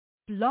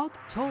Blog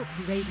Talk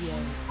Radio.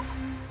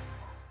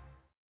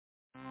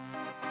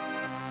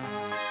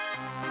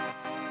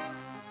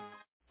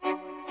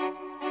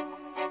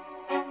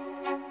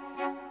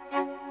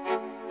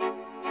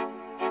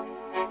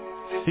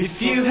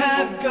 If you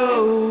have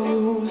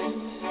ghosts,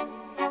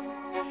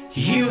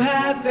 you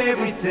have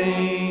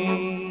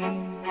everything.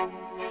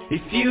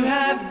 If you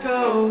have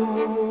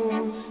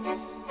ghosts,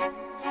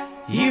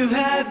 you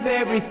have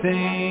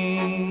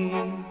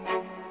everything.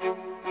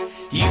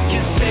 You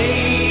can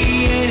say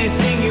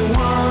anything you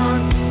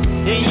want,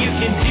 and you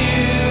can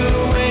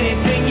do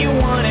anything you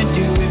want to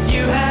do. If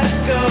you have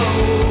ghosts,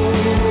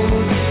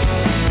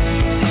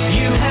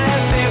 you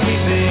have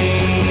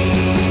everything.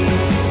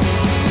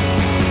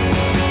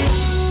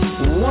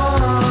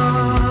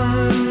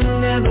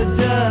 One never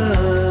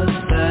does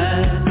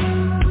that.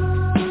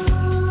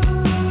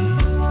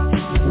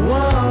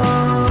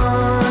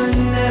 One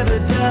never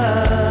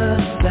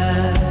does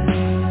that.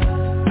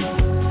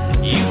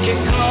 You can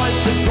call it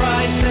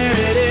surprise, there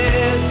it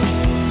is,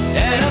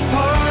 and a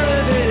part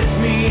of it is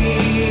me.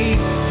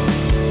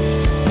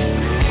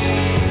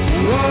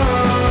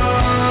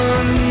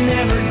 One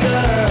never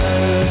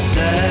does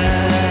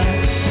that.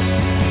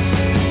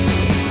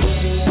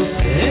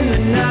 In the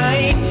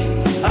night,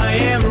 I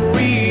am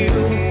real.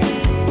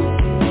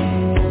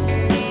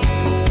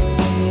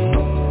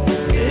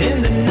 In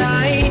the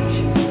night,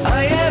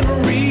 I am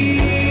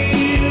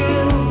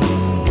real.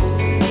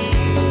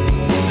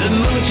 The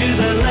moon to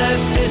the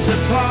left is a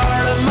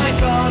part of my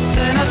thoughts,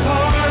 and a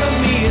part of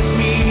me is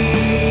me.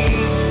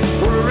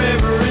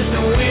 Wherever is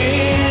the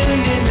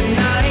wind in the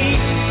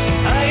night,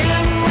 I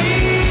am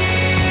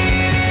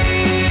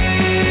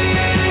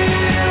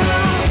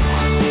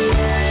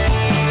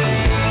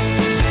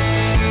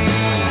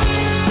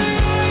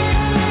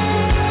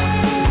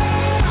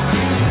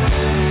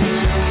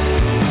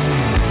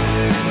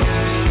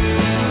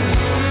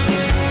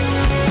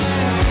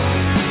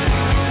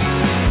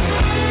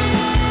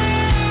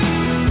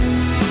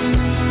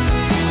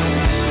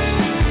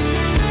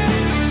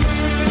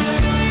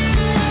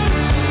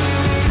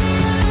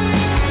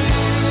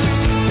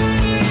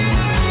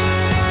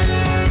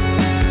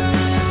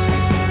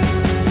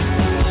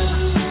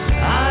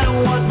I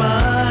don't want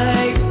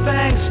my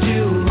fangs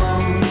too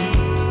long.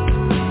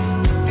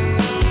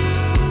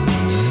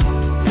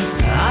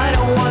 I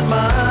don't want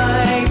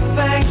my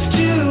fangs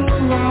too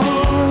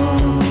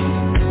long.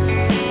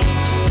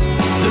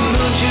 The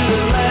moon to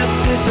the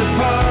left is a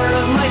part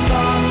of my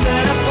thoughts,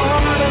 and a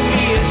part of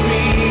me is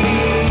me.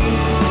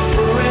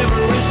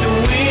 Forever is the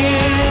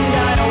wind. I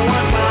don't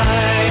want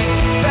my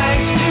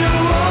fangs too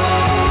long.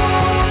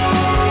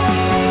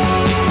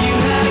 If you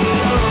have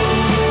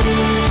ghosts,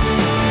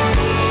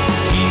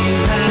 you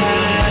have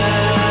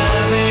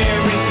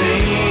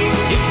everything.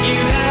 If you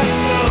have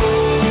ghosts,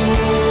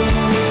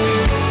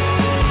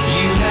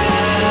 you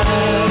have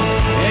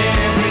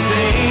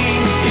everything.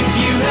 If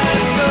you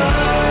have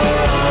ghosts,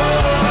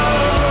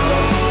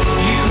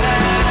 you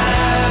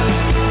have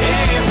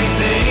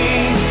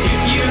everything. If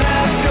you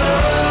have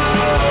ghosts,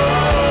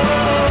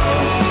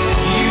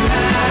 you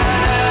have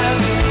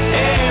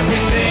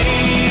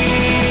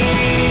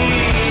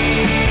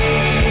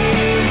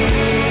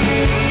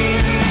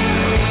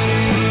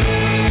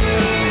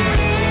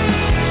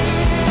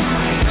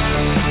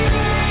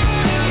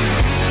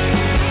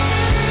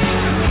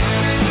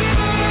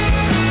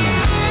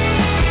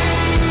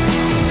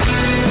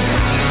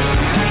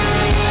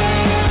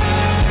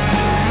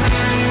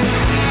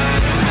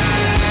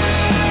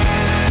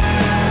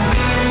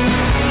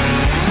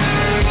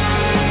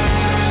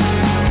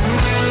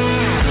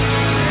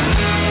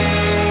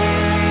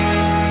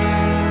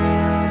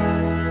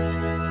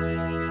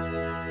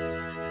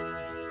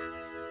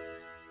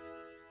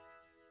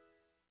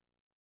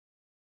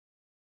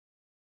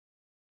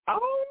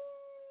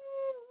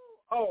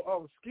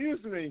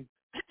Excuse me.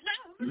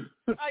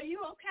 Are you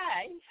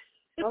okay?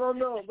 I don't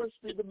know. It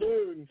must be the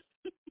moon.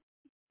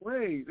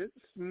 Wait,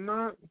 it's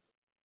not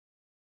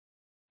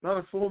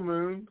a full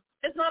moon.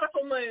 It's not a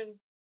full moon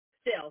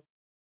still.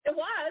 It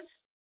was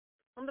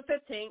on the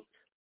 15th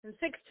and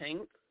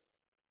 16th.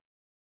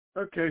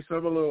 Okay, so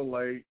I'm a little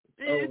late.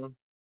 It's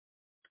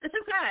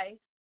okay.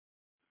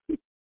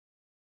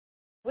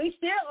 We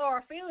still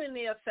are feeling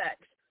the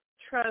effects.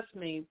 Trust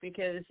me,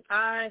 because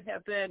I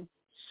have been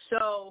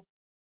so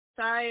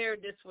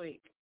tired this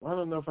week. I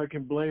don't know if I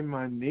can blame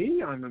my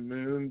knee on the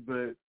moon,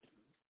 but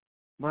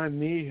my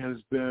knee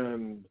has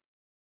been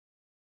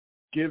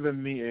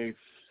giving me a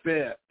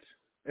fit.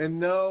 And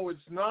no,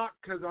 it's not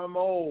because I'm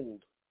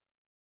old.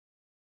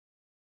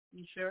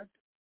 You sure?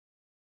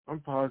 I'm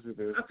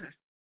positive. Okay.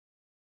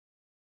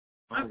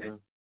 I don't Okay. know.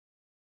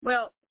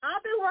 Well,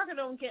 I've been working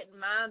on getting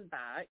mine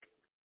back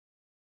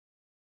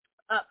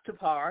up to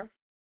par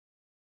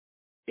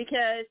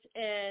because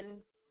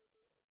in,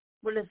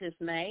 what is this,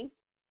 May?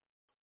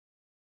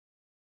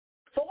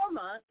 4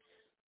 months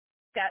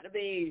got to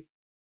be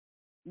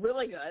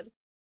really good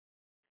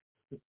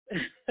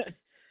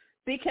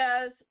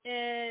because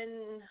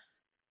in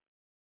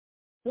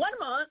 1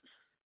 month,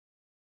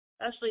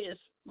 actually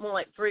it's more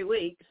like 3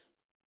 weeks,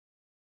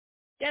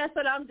 Guess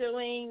what I'm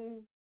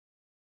doing?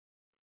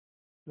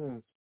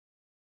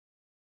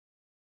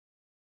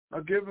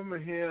 I'll give them a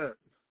hint.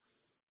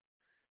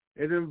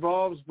 It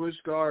involves Busch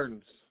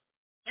Gardens.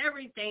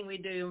 Everything we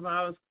do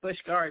involves Busch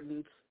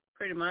Gardens,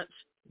 pretty much.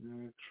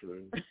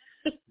 True.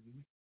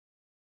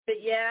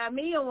 But yeah,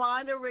 me and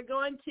Wanda, we're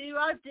going to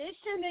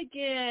audition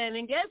again.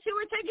 And guess who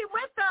we're taking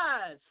with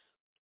us?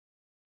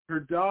 Her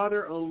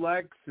daughter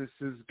Alexis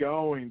is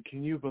going.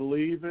 Can you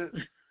believe it?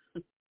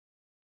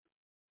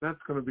 That's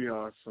going to be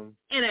awesome.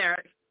 And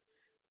Eric.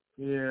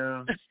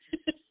 Yeah.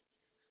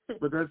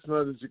 But that's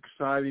not as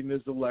exciting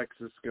as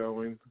Alexis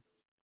going.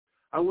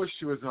 I wish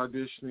she was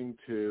auditioning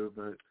too,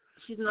 but...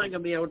 She's not going to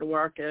be able to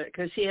work it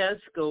because she has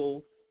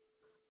school.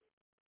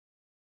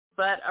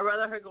 But I'd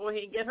rather her go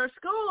ahead and get her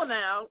school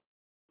now.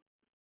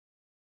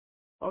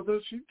 Although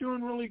she's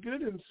doing really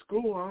good in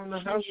school. I don't know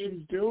how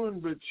she's doing,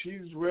 but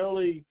she's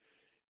really...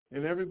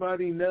 And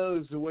everybody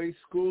knows the way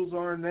schools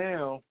are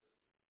now.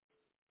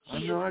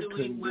 She is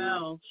doing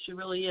well. She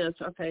really is.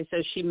 Okay,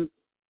 so she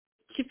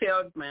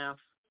failed math.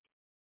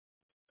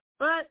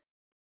 But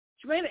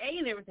she made an A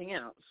in everything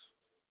else.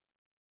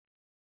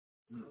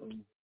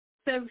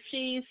 So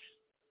she's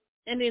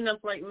ending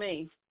up like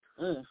me.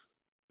 Ugh.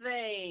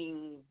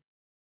 Thing.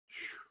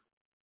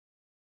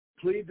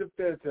 Plead the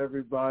fifth,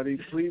 everybody.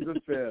 Plead the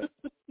fifth.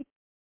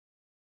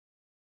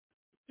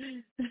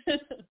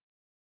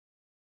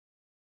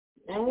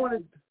 I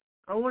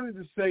wanted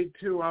to say,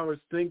 too, I was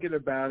thinking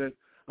about it.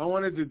 I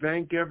wanted to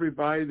thank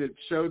everybody that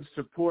showed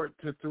support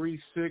to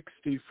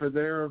 360 for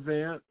their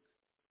event.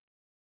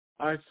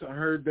 I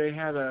heard they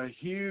had a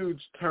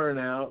huge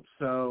turnout,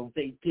 so...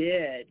 They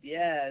did,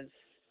 yes.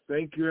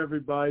 Thank you,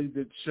 everybody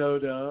that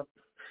showed up.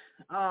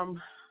 I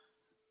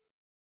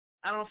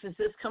don't know if it's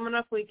this coming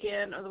up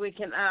weekend or the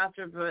weekend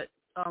after, but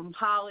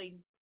Holly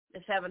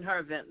is having her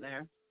event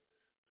there.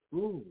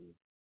 Ooh.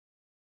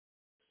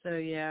 So,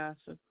 yeah.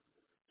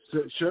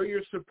 So show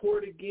your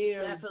support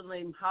again.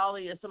 Definitely.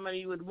 Holly is somebody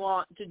you would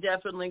want to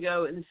definitely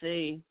go and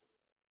see.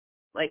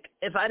 Like,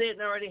 if I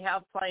didn't already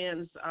have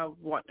plans, I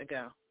want to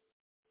go.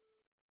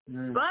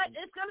 Mm-hmm. But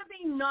it's going to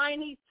be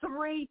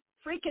 93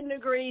 freaking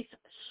degrees,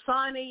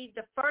 sunny.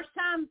 The first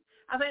time,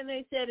 I think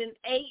they said in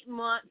 8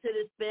 months it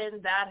has been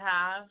that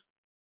high.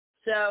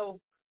 So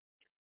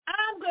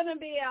I'm going to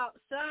be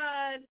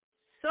outside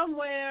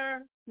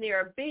somewhere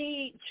near a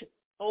beach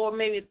or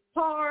maybe a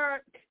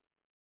park.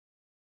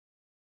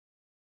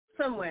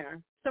 Somewhere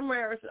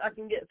so I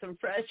can get some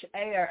fresh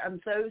air. I'm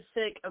so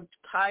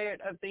tired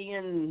of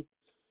being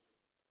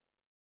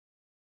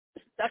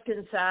stuck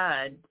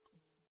inside.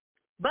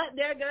 But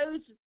there goes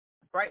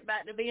right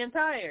back to being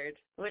tired,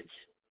 which,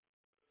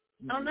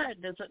 I don't know,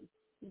 doesn't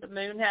the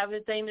moon have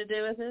anything to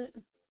do with it?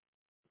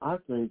 I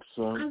think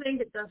so. I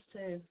think it does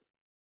too.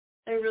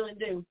 They really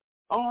do.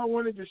 Oh, I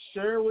wanted to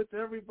share with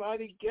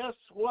everybody, guess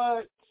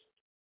what?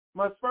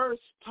 My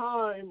first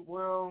time,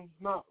 well,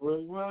 not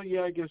really, well,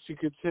 yeah, I guess you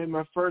could say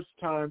my first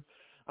time,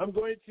 I'm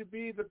going to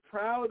be the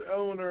proud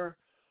owner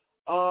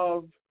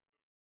of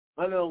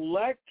an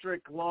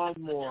electric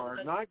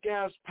lawnmower, not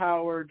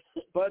gas-powered,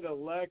 but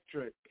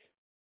electric.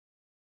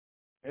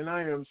 And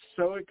I am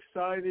so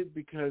excited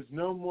because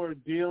no more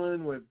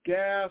dealing with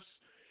gas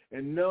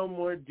and no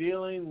more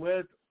dealing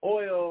with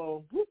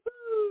oil.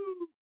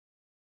 Woo-hoo!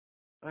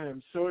 I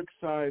am so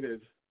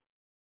excited.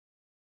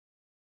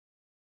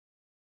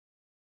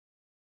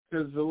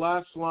 Because the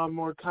last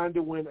lawnmower kind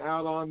of went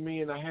out on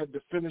me, and I had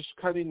to finish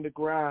cutting the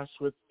grass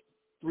with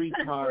 3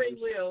 tires.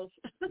 3 wheels.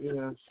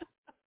 Yes.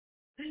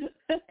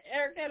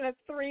 Eric had a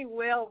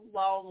 3-wheel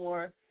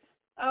lawnmower.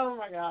 Oh,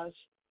 my gosh.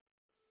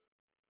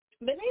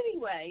 But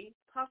anyway,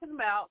 talking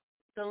about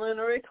the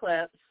lunar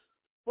eclipse,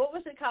 what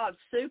was it called?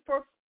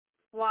 Super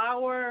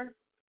flower?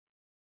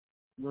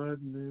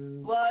 Blood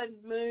moon.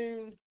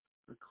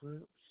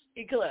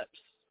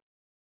 Eclipse.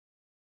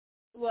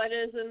 What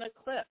is an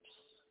eclipse?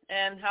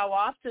 And how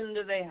often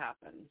do they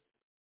happen?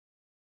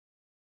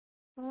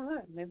 I don't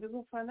know. Maybe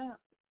we'll find out.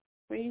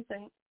 What do you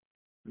think?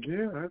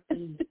 Yeah, I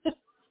think.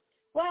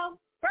 Well,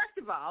 first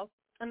of all,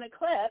 an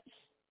eclipse,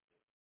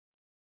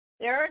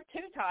 there are 2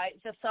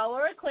 types, a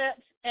solar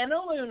eclipse and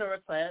a lunar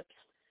eclipse.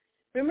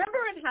 Remember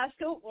in high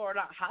school, or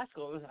not high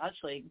school, it was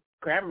actually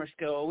grammar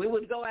school, we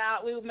would go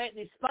out, we would make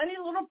these funny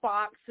little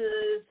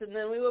boxes, and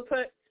then we would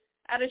put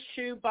out of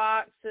shoe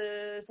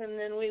boxes, and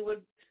then we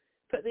would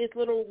put these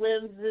little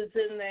lenses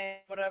in there,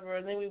 whatever,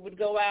 and then we would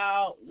go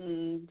out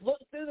and look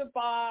through the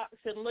box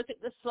and look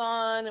at the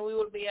sun, and we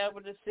would be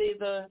able to see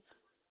the...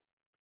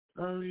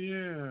 Oh,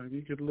 yeah,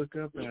 you could look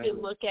up at it. You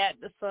could look at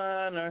the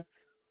sun,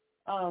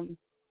 or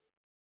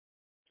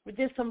we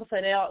did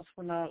something else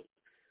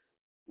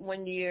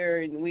one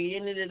year, and we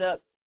ended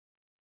up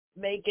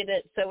making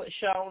it so it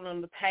shone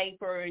on the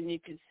paper, and you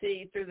could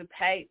see through the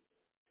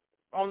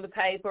on the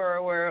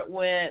paper where it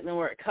went and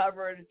where it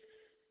covered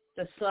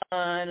the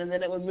sun, and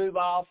then it would move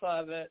off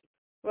of it.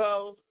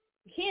 Well,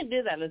 you can't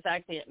do that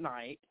exactly at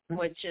night,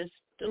 which is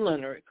the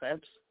lunar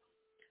eclipse,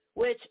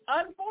 which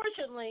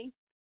unfortunately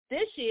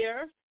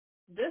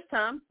this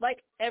time,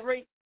 like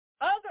every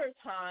other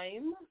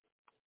time,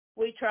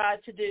 we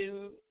tried to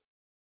do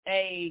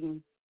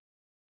anything.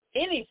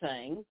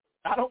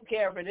 I don't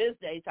care if it is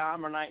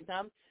daytime or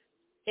nighttime.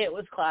 It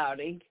was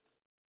cloudy.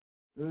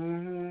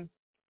 I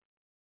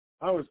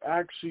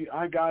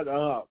got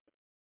up,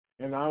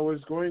 and I was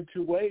going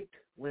to wake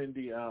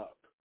Wendy up.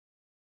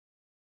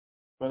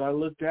 But I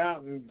looked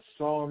out and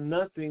saw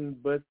nothing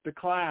but the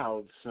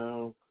clouds,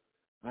 so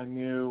I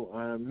knew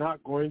I'm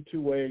not going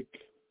to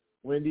wake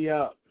Wendy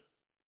up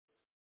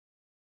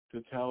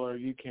to tell her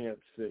you can't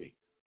see.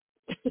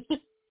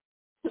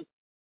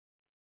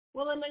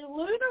 Well, in the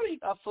lunar,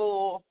 a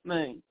full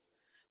moon,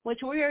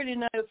 which we already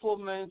know full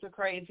moons are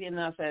crazy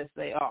enough as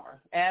they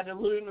are. Add a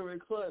lunar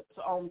eclipse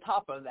on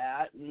top of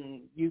that,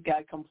 and you've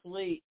got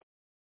complete,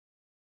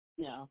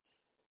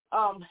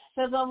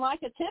 says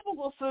unlike a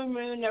typical full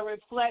moon that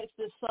reflects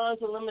the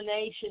sun's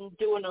illumination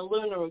during a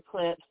lunar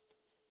eclipse,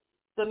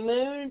 the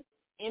moon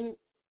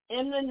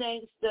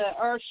emanates the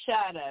Earth's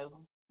shadow,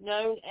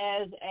 known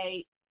as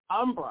a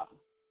umbra.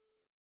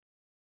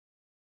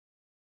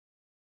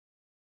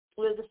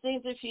 The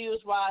distinctive hue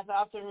is why it's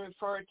often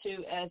referred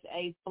to as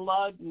a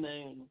blood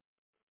moon.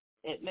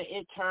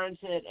 It turns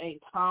it a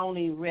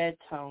tawny red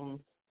tone.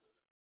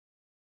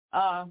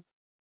 I'm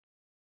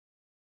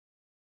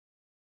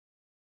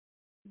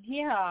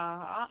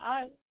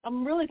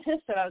really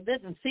pissed that I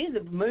didn't see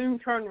the moon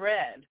turn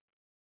red.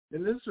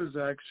 And this was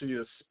actually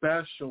a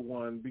special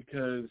one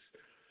because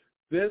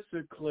this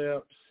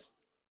eclipse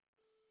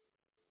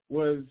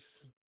was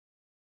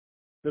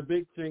the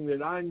big thing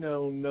that I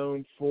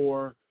known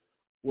for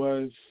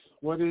was,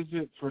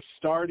 for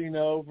starting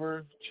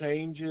over,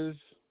 changes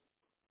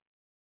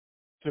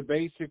to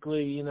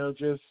basically,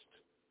 just,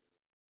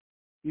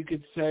 you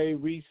could say,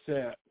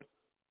 reset.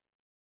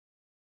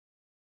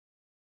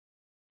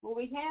 Well,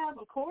 we have,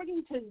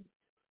 according to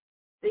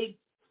the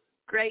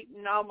great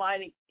and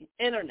almighty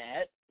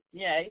internet,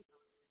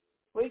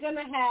 we're going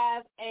to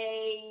have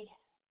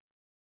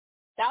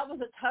that was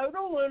a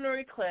total lunar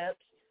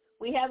eclipse.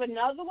 We have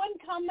another one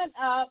coming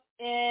up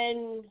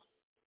in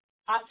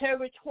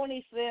October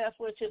 25th,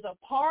 which is a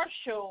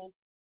partial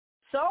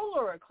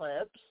solar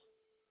eclipse,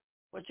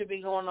 which will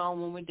be going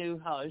on when we do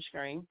Hollow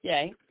Screen.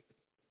 Yay.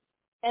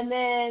 And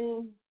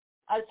then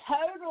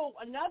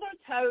another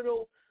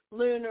total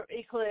lunar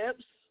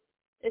eclipse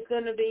is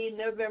going to be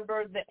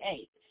November the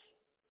 8th.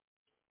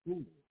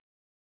 Ooh.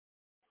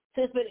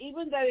 But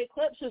even though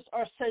eclipses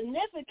are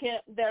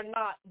significant, they're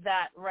not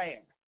that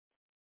rare.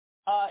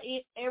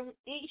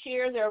 Each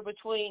year there are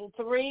between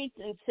 3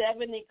 and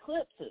 7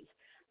 eclipses.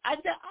 I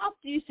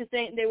used to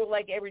think they were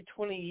like every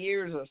 20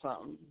 years or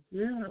something.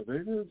 Yeah, they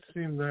didn't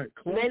seem that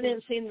close. They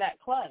didn't seem that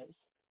close.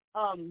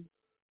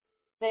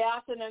 They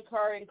often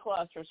occur in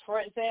clusters. For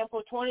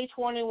example,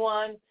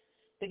 2021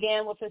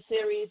 began with a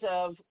series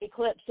of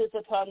eclipses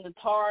upon the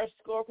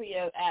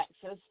Taurus-Scorpio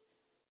axis,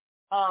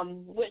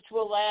 which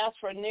will last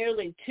for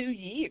nearly 2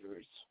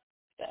 years.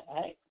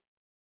 Okay.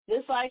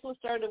 This cycle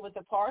started with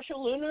a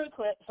partial lunar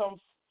eclipse on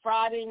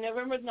Friday,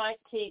 November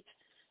 19th,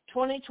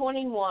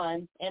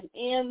 2021, and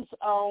ends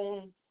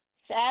on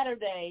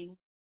Saturday,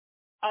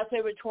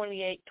 October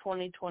 28,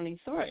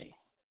 2023.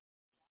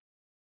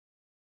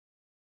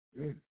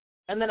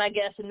 And then I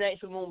guess the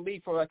next one won't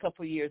be for a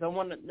couple of years.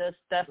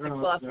 That's the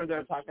cluster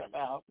they're talking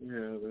about.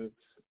 Yeah,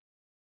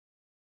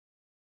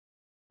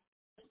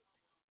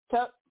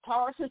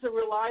 Taurus is a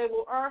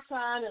reliable earth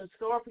sign, and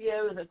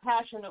Scorpio is a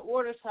passionate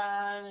water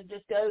sign. It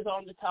just goes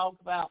on to talk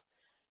about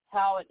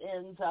how it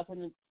ends up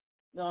in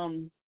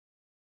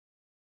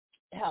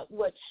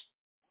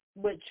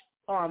which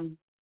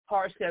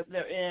horoscope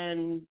they're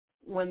in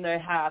when they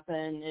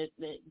happen. It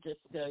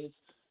just goes.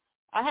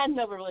 I had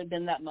never really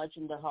been that much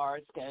into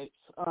horoscopes.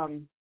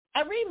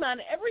 I read mine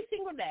every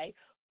single day,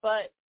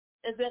 but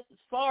as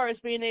far as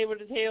being able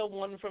to tell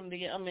one from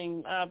the,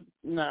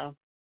 no,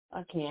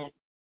 I can't.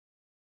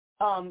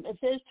 It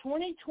says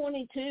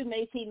 2022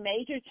 may see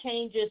major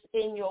changes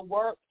in your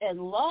work and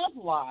love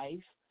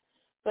life,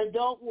 but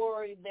don't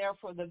worry, they're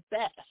for the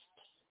best.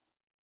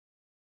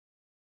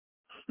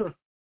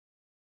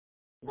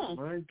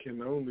 Mine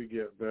can only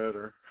get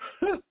better.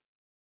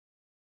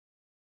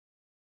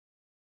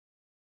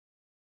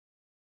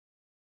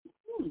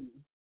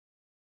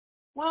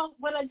 Well,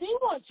 what I do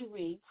want to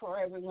read for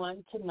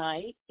everyone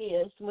tonight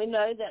is, we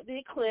know that the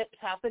eclipse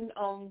happened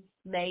on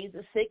May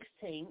the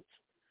 16th,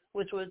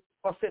 which was,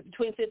 or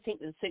between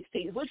 15th and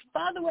 16th, which,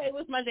 by the way,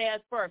 was my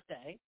dad's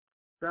birthday.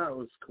 That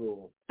was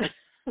cool.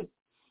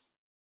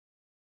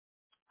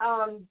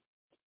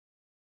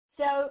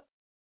 So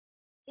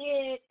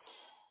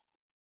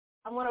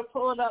I'm going to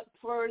pull it up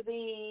for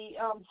the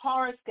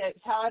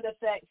horoscopes, how it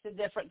affects the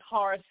different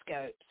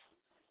horoscopes.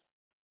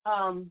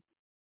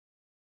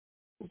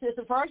 This is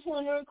the first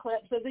lunar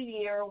eclipse of the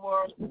year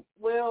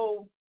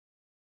will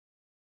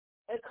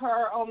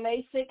occur on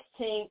May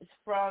 16th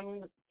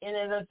and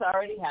it has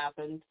already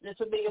happened. This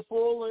will be a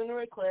full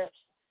lunar eclipse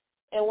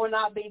and will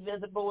not be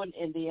visible in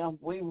India.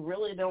 We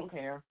really don't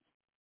care.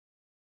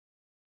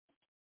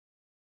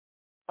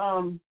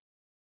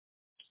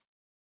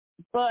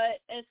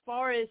 But as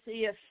far as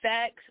the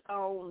effects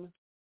on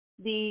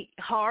the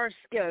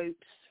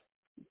horoscopes.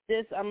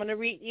 I'm going to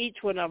read each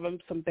one of them,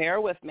 so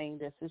bear with me.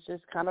 This is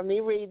just kind of me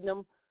reading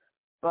them,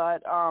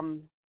 but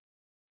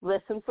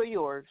listen for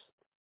yours.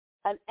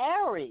 An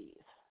Aries,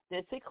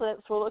 this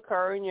eclipse will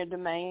occur in your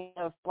domain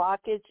of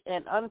blockage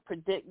and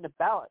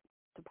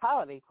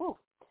unpredictability. Whew.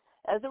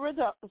 As a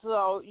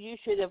result, you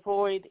should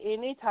avoid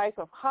any type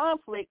of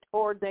conflict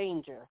or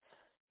danger.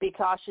 Be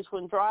cautious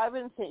when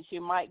driving, since you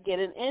might get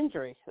an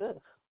injury. Ugh.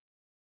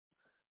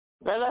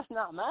 But that's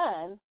not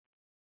mine.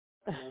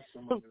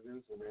 Someone who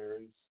is an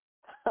Aries.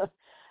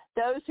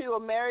 Those who are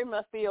married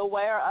must be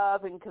aware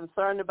of and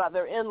concerned about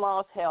their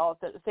in-laws' health.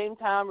 At the same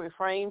time,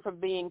 refrain from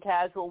being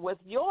casual with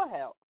your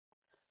health.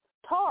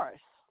 Taurus.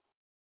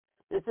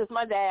 This is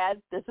my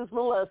dad. This is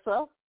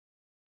Melissa.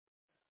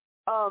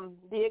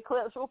 The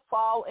eclipse will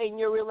fall in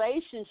your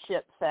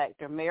relationship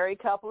sector. Married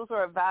couples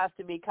are advised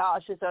to be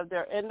cautious of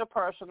their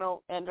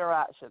interpersonal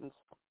interactions.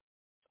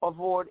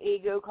 Avoid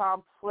ego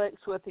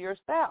conflicts with your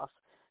spouse,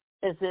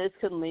 as this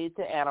can lead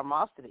to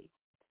animosity.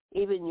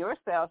 Even your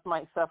spouse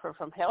might suffer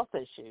from health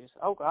issues.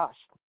 Oh, gosh.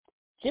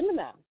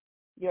 Gemini,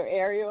 your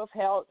area of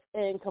health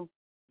and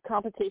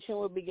competition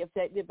will be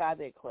affected by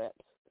the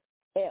eclipse.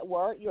 At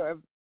work, your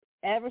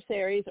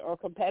adversaries or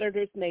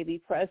competitors may be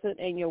present,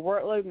 and your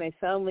workload may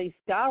suddenly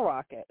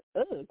skyrocket.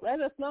 Ooh,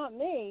 glad that's not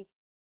me.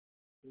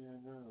 Yeah,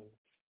 no.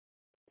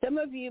 Some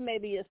of you may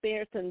be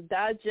experiencing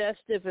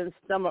digestive and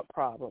stomach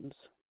problems.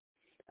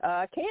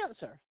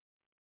 Cancer.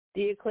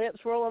 The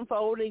eclipse will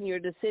unfold in your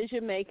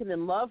decision-making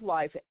and love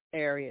life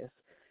areas.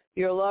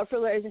 Your love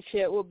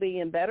relationship will be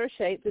in better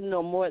shape than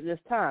normal at this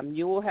time.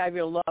 You will have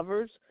your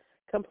lover's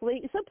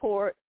complete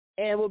support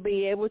and will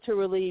be able to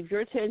relieve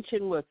your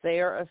tension with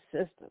their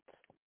assistance.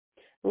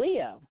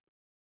 Leo,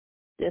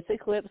 this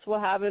eclipse will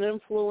have an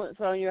influence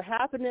on your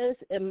happiness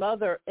and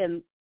mother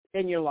in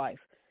your life.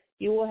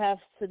 You will have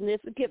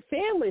significant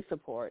family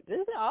support.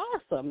 This is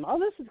awesome. All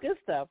this is good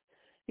stuff.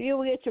 You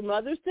will get your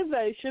mother's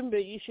devotion,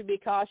 but you should be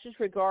cautious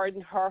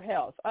regarding her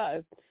health.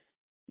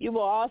 You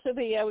will also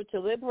be able to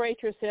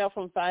liberate yourself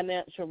from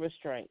financial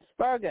restraints.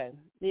 Virgo,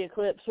 the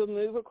eclipse will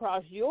move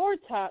across your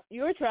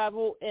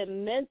travel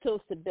and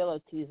mental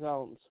stability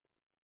zones.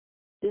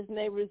 This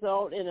may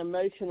result in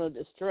emotional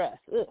distress.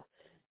 Ugh.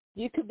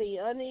 You could be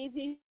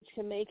uneasy, which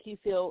can make you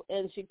feel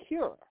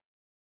insecure.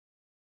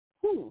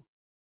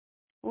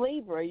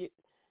 Libra,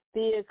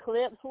 the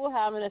eclipse will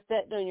have an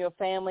effect on your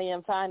family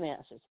and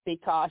finances. Be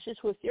cautious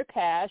with your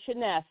cash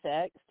and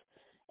assets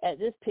at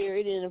this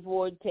period and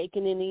avoid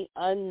taking any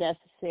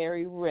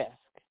unnecessary risk.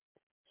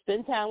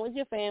 Spend time with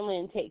your family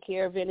and take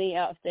care of any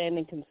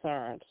outstanding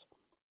concerns.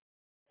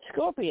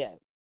 Scorpio,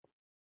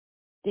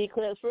 the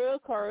eclipse will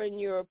occur in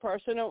your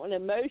personal and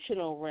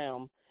emotional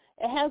realm.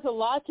 It has a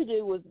lot to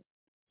do with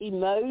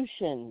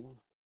emotion.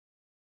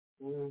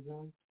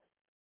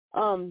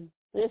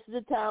 This is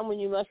a time when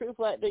you must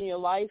reflect on your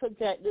life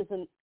objectives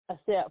and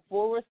accept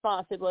full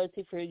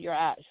responsibility for your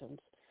actions.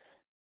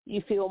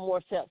 You feel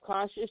more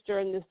self-conscious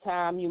during this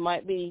time,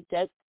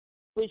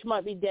 which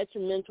might be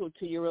detrimental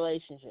to your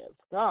relationship.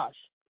 Gosh.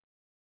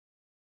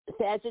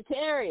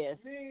 Sagittarius.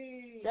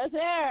 That's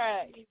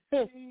Eric.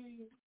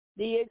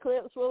 The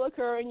eclipse will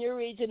occur in your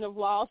region of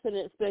loss and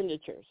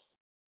expenditures.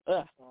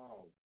 Ugh.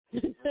 Oh.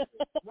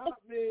 Not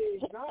me.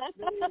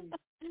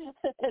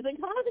 As a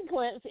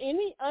consequence,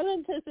 any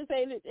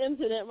unanticipated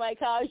incident might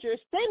cause your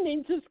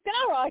spending to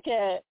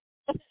skyrocket.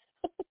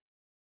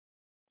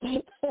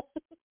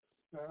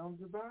 Sounds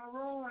about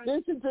right.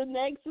 This is an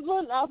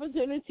excellent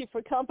opportunity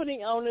for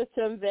company owners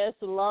to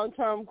invest in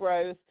long-term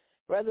growth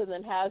rather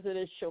than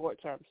hazardous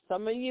short-term.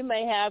 Some of you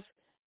may have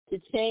to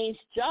change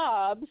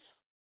jobs,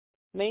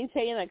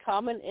 maintain a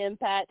common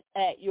impact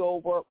at your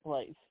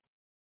workplace.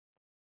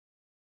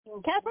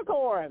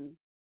 Capricorn,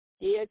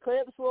 the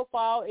eclipse will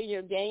fall in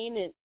your gain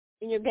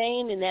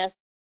and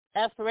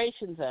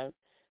aspiration zone.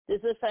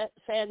 This is a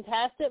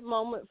fantastic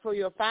moment for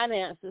your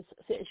finances,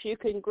 since you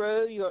can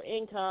grow your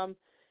income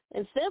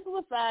and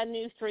simplify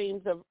new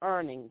streams of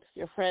earnings.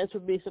 Your friends will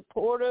be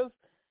supportive,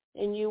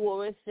 and they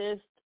will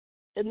assist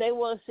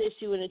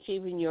you in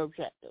achieving your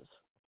objectives.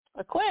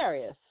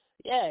 Aquarius,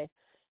 yay.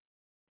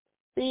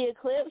 The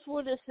eclipse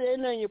will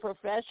descend on your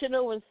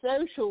professional and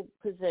social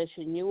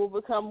position. You will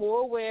become more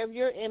aware of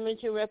your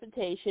image and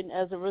reputation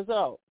as a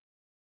result.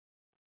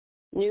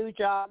 New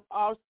job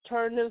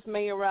alternatives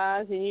may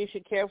arise, and you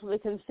should carefully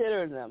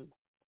consider them.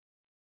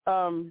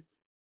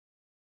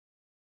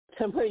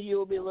 Some of you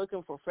will be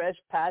looking for fresh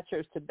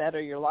patchers to better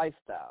your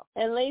lifestyle.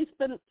 And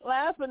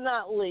last but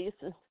not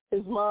least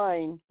is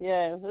mine.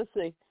 Yeah, let's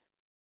see.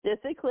 This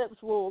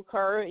eclipse will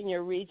occur in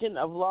your region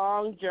of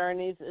long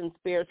journeys and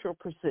spiritual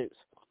pursuits.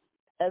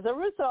 As a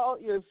result,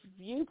 your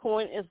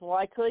viewpoint is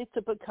likely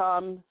to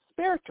become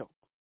spiritual.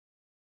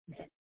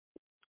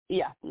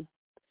 Yeah.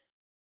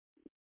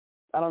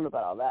 I don't know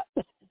about all that.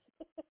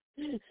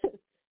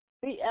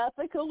 Be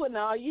ethical in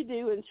all you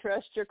do and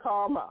trust your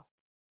karma.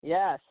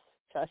 Yes,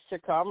 trust your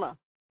karma.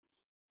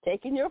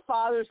 Taking your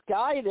father's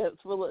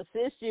guidance will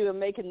assist you in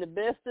making the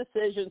best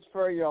decisions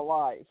for your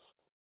life.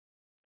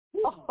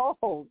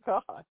 Oh,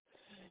 God.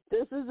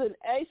 This is an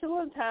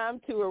excellent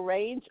time to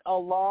arrange a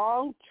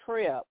long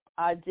trip,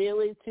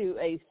 ideally to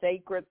a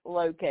sacred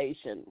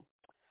location.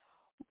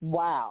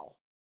 Wow.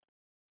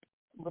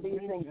 What do you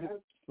think? That's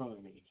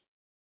funny.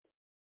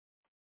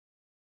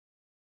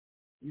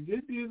 You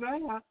did do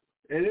that,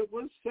 and it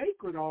was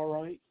sacred, all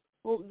right.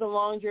 Well, the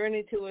long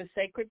journey to a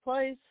sacred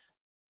place?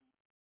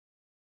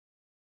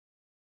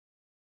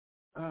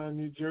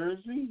 New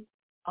Jersey?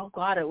 Oh,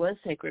 God, it was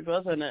sacred,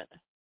 wasn't it?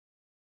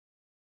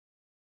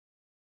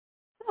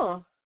 Huh.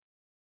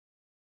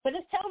 But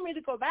it's telling me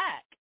to go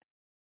back.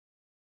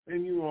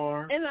 And you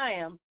are. And I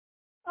am.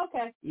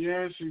 Okay.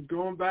 Yes, you're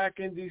going back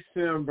in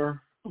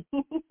December.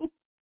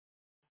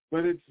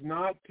 But it's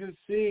not to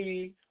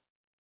see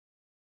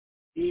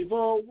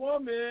Evil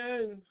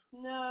Woman.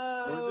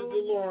 No. Or the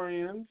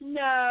DeLoreans.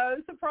 No.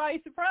 Surprise,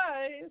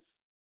 surprise.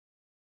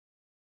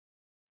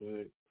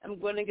 But I'm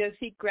going to go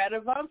see Greta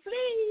Van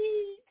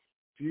Fleet.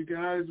 if you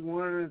guys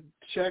want to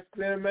check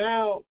them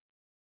out,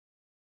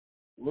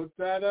 look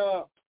that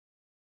up.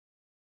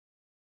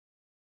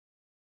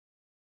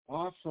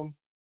 Awesome.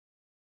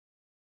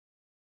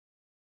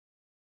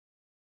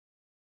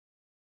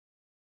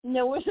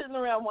 No, we're sitting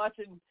around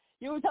watching.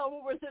 You were telling me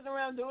what we're sitting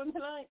around doing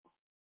tonight?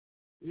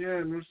 Yeah,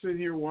 and we're sitting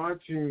here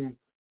watching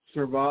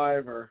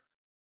Survivor.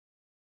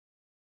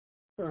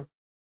 Huh.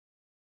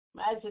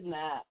 Imagine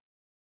that.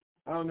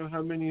 I don't know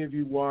how many of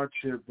you watch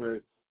it,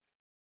 but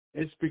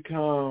it's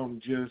become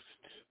just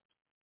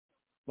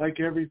like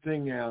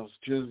everything else,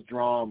 just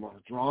drama.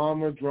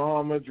 Drama,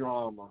 drama,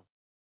 drama.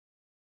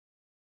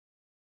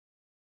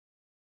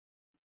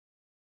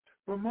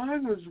 But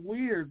mine was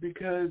weird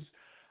because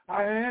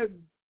I had,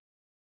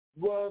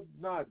 well,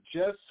 not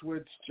just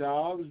switched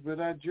jobs, but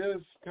I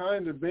just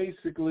kind of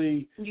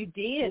basically... You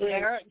did.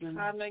 Eric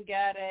kind of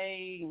got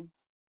a...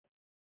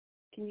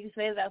 Can you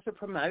say that's a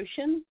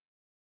promotion?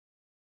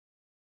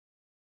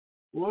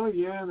 Well,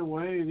 yeah, in a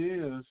way it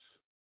is.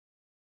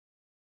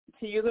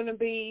 So you're going to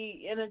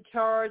be in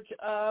charge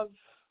of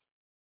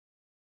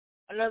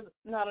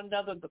not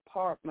another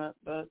department,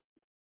 but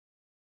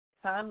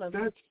kind of.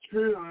 That's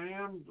true. I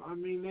am. I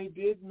mean, they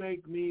did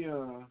make me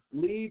a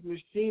lead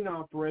machine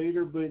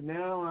operator, but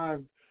now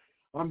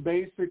I'm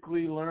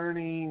basically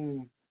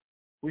learning.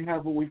 We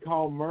have what we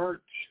call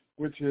merch,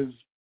 which is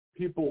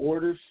people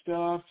order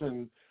stuff,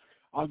 and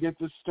I'll get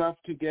the stuff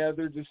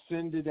together to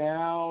send it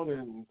out,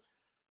 and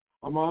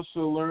I'm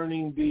also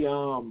learning the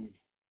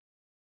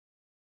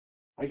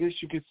I guess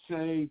you could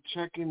say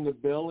checking the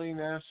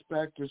billing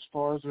aspect as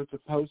far as with the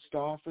post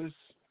office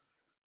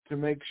to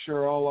make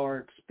sure all our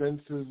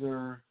expenses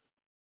are.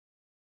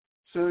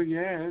 So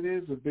yeah, it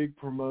is a big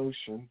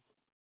promotion.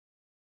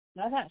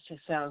 Now that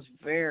just sounds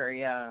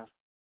very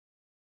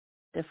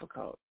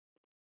difficult.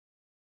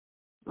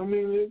 I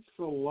mean, it's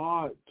a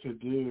lot to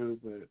do,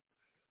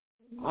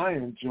 but I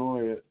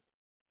enjoy it.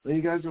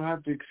 You guys will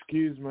have to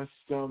excuse my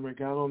stomach.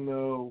 I don't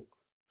know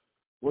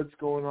what's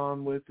going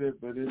on with it,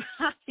 but it's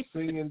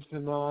singing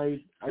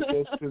tonight, I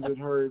guess, because it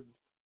heard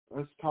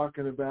us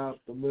talking about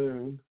the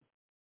moon.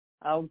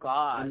 Oh,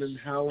 gosh. And then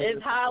howling.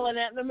 It's howling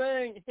at the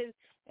moon.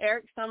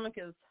 Eric's stomach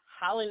is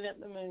howling at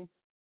the moon.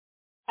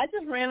 I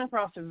just ran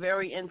across a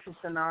very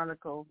interesting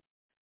article,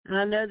 and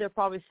I know they're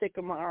probably sick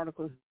of my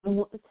articles. I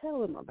want to tell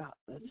them about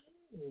this.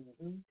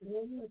 I'm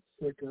not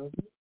sick of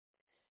it.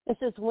 It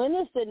says, when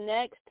is the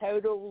next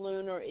total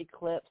lunar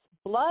eclipse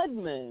blood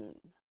moon?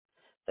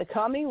 The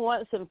coming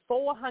once in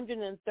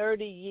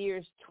 430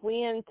 years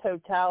twin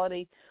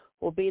totality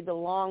will be the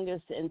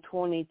longest in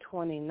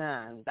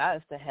 2029.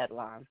 That's the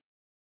headline.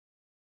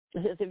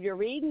 It says, if you're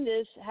reading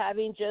this,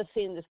 having just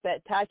seen the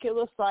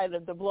spectacular sight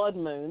of the blood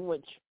moon,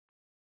 which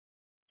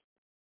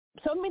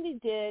so many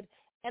did,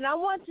 and I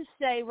want to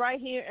say right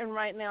here and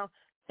right now,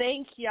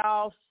 thank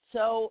y'all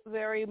so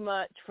very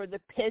much for the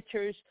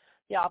pictures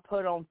y'all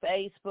put on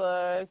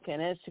Facebook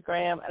and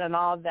Instagram and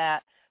all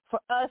that. For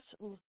us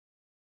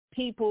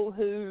people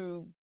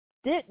who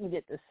didn't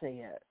get to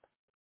see it,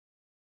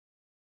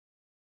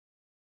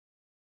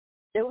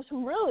 there were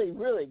some really,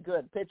 really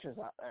good pictures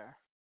out there.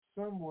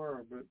 Some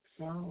were, but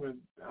some would,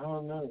 I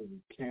don't know,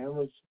 the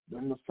cameras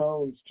and the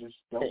phones just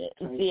don't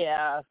take.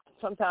 Yeah,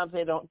 sometimes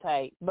they don't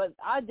take. But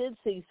I did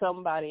see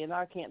somebody, and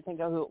I can't think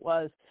of who it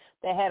was,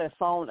 they had a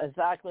phone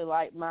exactly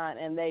like mine,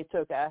 and they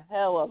took a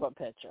hell of a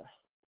picture.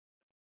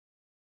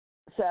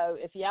 So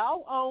if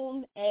y'all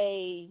own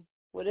a,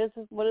 what is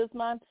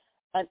mine?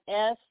 An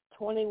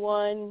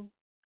S21,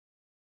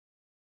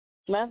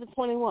 mine's a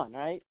 21,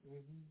 right?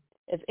 Mm-hmm.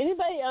 If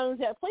anybody owns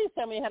that, please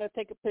tell me how to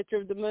take a picture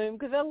of the moon,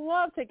 because I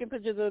love taking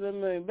pictures of the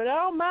moon, but I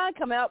don't mind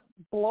come out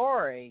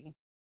blurry.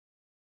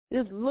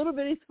 Just a little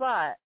bitty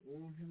spot.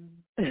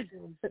 Mm-hmm. That's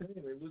what I'm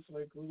saying. It looks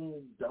like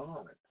little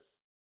dots.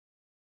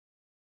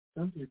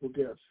 Some people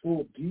get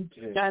full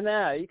detail. I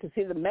know. You can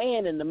see the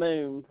man in the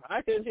moon.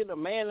 I couldn't see the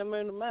man in the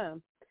moon of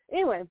mine.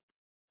 Anyway,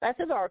 that's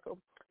his article.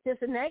 Since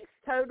the next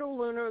total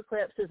lunar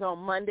eclipse is on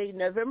Monday,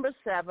 November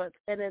 7th,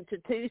 and into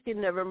Tuesday,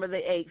 November the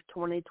 8th,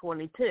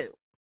 2022.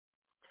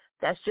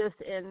 That's just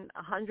in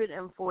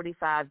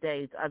 145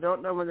 days. I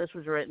don't know when this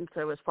was written,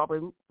 so it's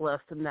probably less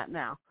than that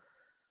now.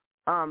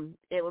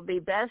 It would be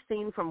best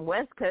seen from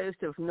west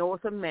coast of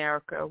North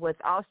America, with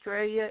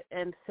Australia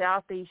and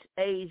Southeast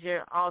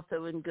Asia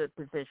also in good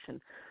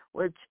position,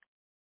 which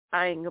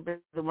I ain't going to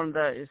be one of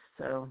those.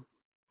 So,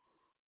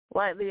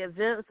 like the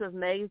events of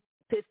May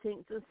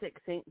 15th and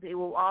 16th, it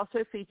will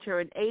also feature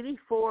an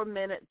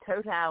 84-minute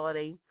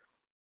totality,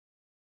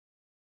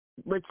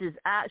 which is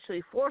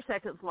actually 4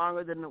 seconds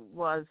longer than it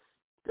was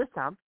this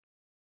time.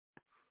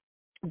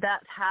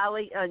 That's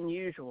highly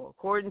unusual.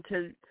 According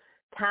to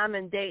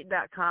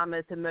timeanddate.com,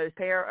 it's the most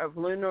pair of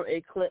lunar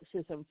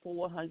eclipses in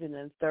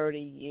 430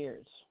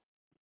 years.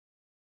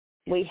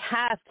 We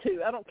have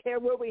to. I don't care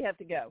where we have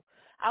to go.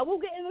 I will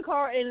get in the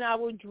car and I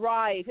will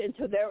drive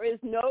until there is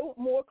no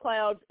more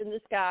clouds in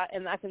the sky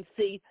and I can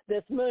see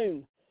this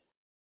moon.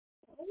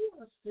 I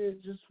want to see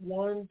it just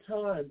one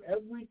time.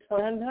 Every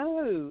time I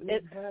know.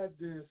 we've had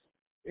this,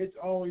 it's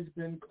always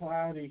been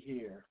cloudy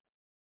here.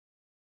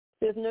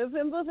 This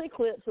November's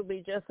eclipse will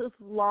be just as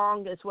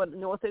long as what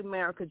North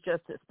America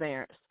just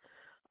experienced,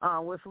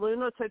 with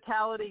lunar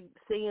totality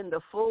seeing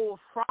the full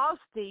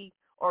frosty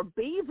or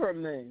beaver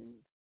moon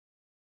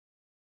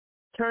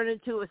turn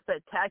into a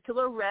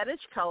spectacular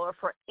reddish color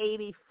for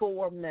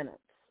 84 minutes.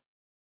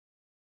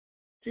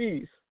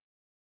 Jeez.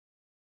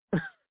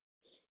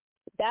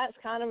 That's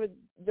kind of a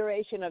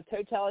duration of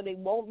totality.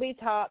 Won't be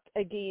topped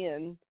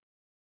again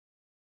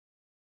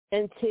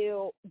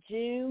until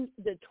June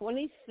the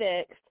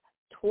 26th,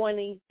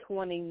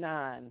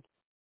 2029.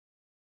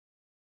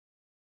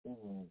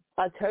 Mm-hmm.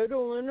 A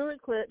total lunar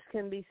eclipse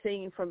can be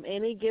seen from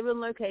any given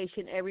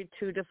location every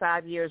 2 to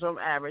 5 years on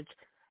average,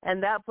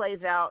 and that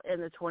plays out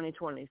in the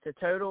 2020s.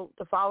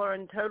 The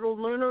following total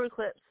lunar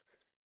eclipse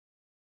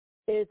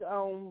is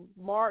on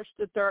March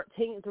the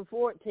 13th to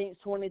 14th,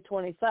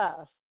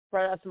 2025.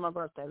 Right after my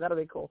birthday. That'll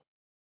be cool.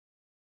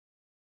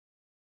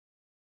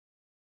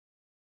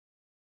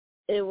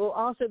 It will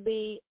also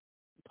be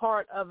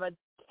part of a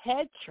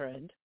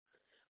tetrad,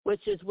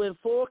 which is when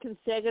 4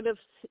 consecutive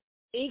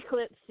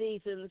eclipse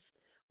seasons,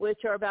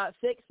 which are about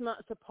 6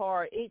 months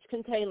apart, each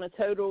contain a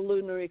total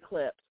lunar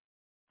eclipse.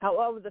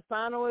 However, the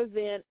final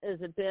event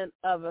is a bit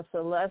of a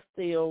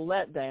celestial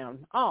letdown.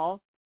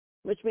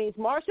 Which means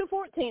March the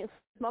 14th,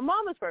 my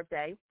mama's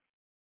birthday,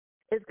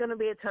 is going to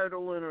be a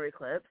total lunar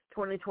eclipse,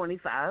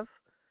 2025.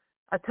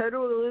 A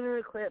total lunar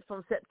eclipse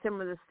on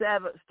September the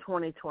 7th,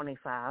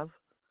 2025.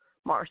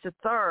 March the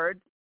 3rd,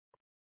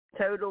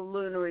 total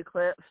lunar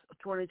eclipse,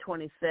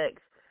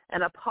 2026.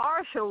 And a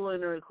partial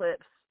lunar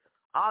eclipse,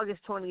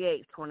 August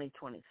 28th,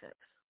 2026.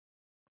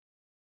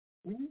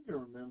 We need to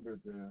remember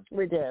this.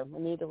 We do. We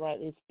need to write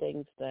these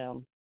things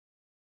down.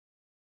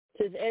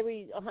 It says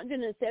every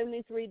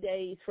 173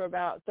 days for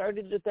about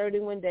 30 to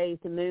 31 days,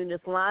 the moon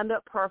is lined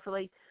up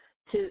perfectly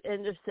to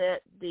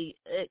intersect the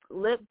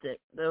ecliptic,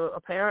 the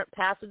apparent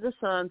path of the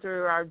sun,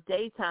 through our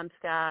daytime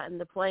sky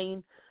and the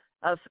plane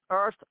of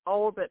Earth's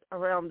orbit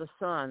around the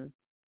sun.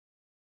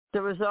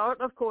 The result,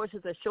 of course,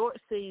 is a short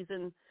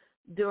season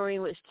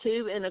during which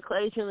 2 and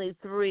occasionally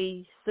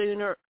 3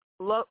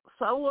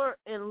 solar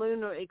and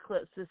lunar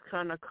eclipses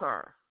can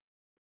occur.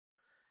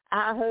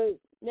 I hope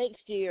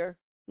next year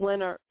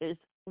winter is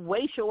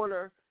way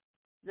shorter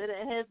than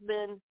it has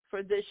been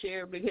for this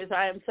year, because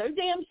I am so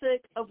damn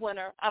sick of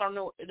winter. I don't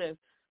know what to do.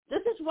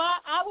 This is why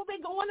I will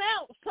be going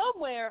out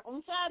somewhere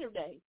on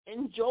Saturday,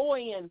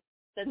 enjoying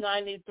the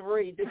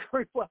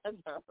 93-degree weather.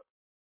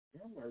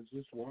 Yeah, or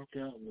just walk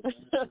out in the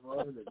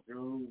backyard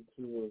and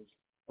go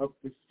up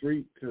the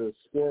street to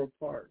Squirrel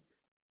Park.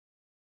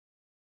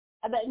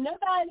 I bet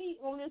nobody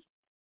on this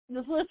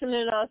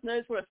listening to us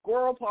knows where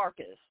Squirrel Park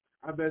is.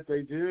 I bet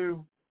they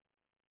do.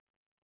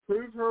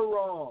 Prove her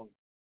wrong.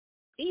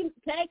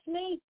 Text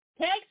me,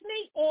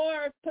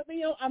 or put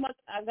me on.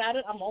 I got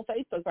it. I'm on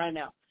Facebook right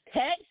now.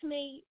 Text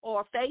me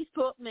or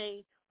Facebook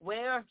me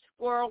where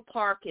Squirrel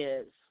Park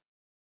is.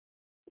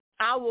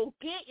 I will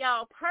get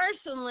y'all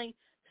personally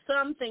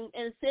something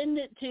and send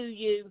it to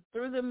you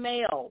through the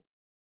mail.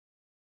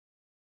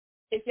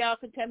 If y'all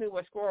can tell me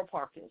where Squirrel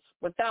Park is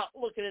without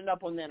looking it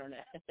up on the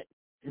internet.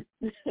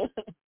 Which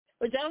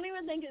I don't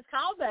even think it's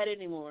called that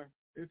anymore.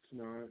 It's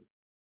not.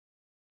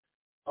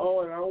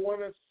 Oh, and I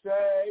want to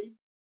say,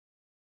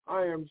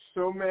 I am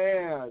so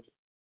mad.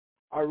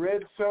 I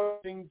read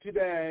something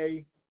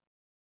today.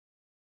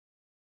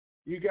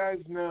 You guys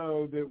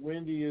know that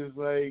Wendy is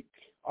like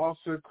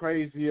also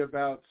crazy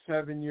about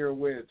 7-Year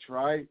Witch,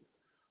 right?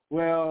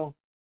 Well,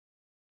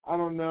 I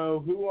don't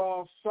know who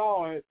all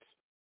saw it,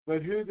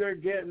 but who they're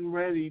getting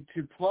ready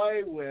to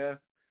play with,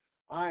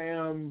 I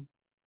am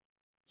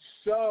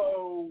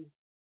so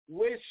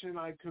wishing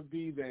I could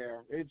be there.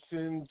 It's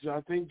in,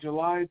 I think,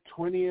 July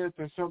 20th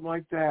or something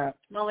like that.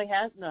 Molly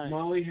has none.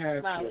 Molly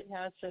has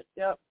it.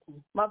 Yep.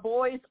 My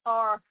boys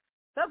are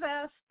the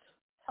best.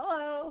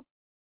 Hello.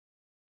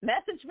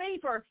 Message me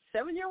for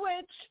 7-Year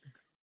Witch.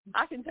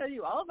 I can tell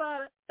you all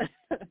about it.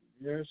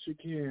 Yes, you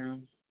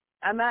can.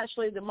 I'm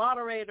actually the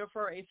moderator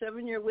for a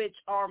 7-Year Witch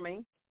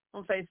army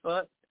on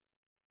Facebook.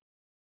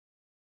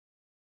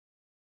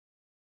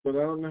 But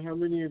I don't know how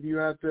many of you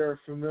out there are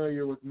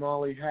familiar with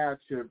Molly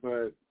Hatchet,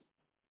 but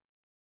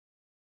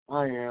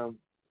I am.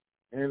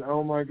 And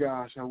oh my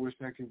gosh, I wish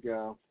I could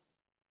go.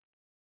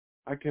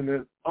 I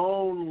can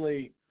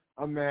only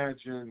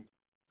imagine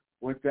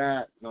what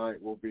that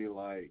night will be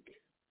like.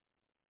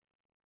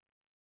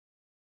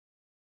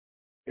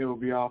 It will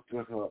be off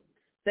the hook.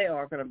 They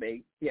are going to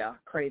be,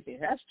 crazy.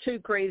 That's two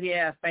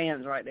crazy-ass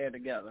bands right there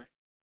together.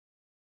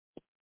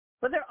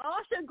 But they're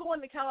also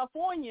going to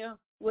California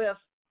with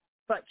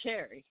Buck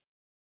Cherry.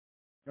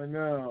 I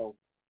know.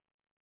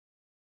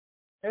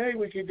 Hey,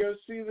 we could go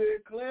see the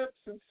Eclipse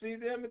and see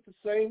them at the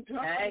same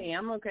time. Hey,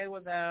 I'm okay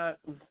with that.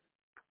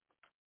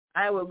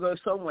 I will go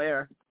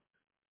somewhere.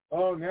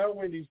 Oh, now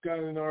Wendy's got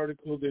an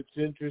article that's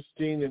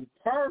interesting and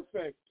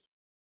perfect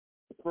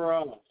for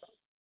us.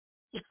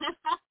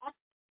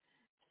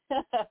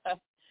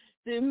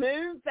 Do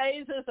moon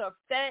phases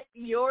affect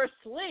your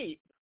sleep?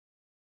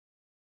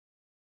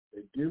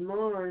 They do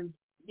mine.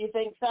 You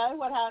think so?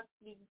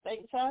 You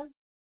think so?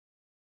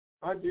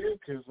 I do,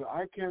 because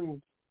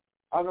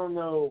I don't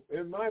know,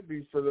 it might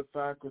be for the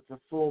fact with the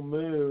full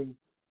moon,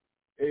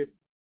 it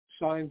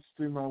shines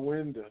through my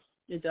window.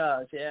 It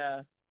does,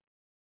 yeah.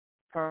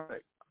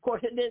 Perfect. Of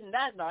course, it didn't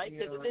that night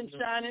because it didn't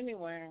shine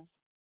anywhere.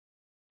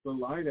 The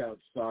light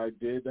outside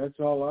did. That's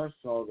all I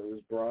saw that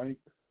was bright.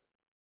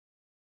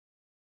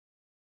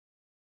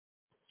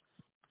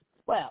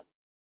 Well,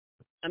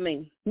 I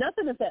mean,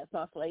 nothing affects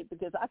my sleep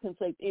because I can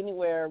sleep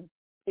anywhere,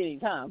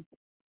 anytime.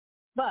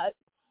 But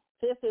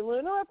since the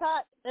lunar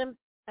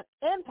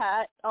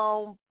impact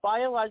on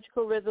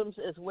biological rhythms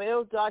is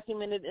well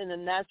documented in the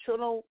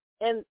natural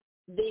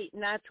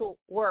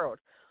world.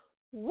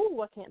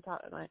 Woo, I can't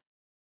talk tonight.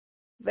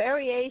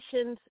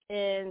 Variations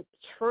in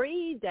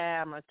tree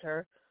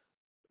diameter,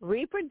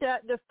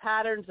 reproductive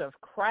patterns of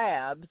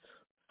crabs,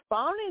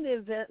 spawning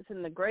events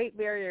in the Great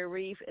Barrier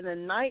Reef, and the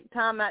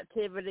nighttime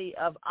activity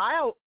of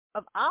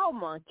owl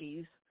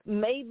monkeys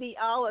may be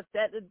all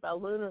affected by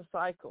lunar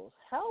cycles.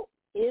 How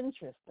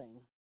interesting.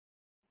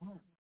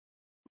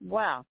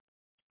 Wow.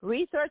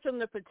 Research on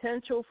the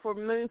potential for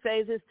moon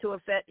phases to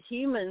affect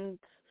humans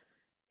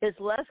is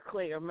less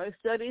clear. Most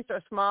studies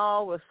are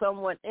small with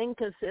somewhat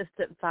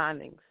inconsistent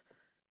findings.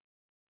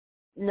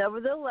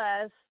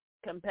 Nevertheless,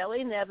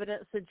 compelling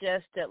evidence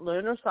suggests that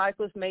lunar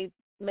cycles may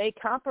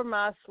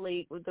compromise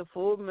sleep, with the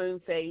full moon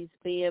phase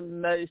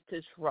being most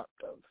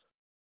disruptive.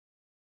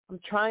 I'm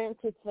trying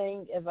to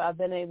think if I've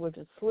been able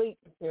to sleep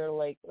here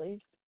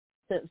lately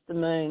since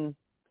the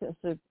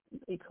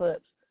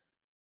eclipse.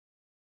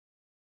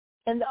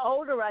 And the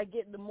older I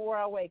get, the more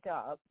I wake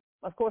up.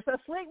 Of course, I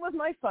sleep with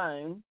my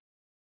phone.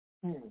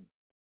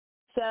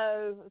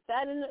 So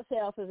that in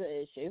itself is an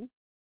issue.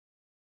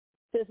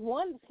 This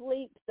one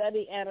sleep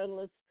study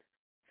analyst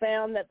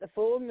found that the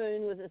full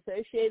moon was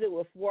associated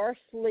with worse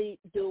sleep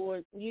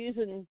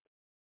using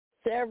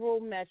several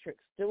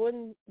metrics.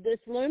 During this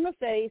lunar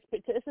phase,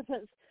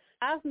 participants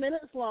 5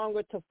 minutes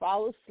longer to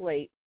fall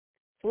asleep,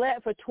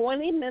 slept for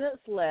 20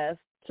 minutes less,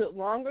 took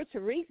longer to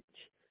reach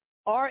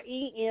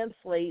REM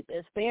sleep,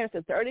 experienced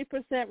a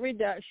 30%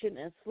 reduction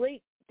in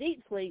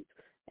deep sleep,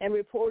 and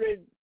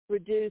reported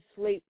reduced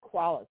sleep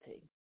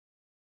quality.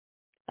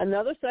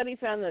 Another study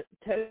found that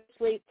total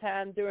sleep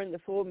time during the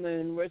full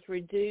moon was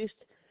reduced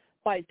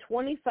by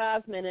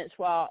 25 minutes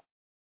while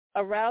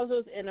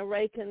arousals and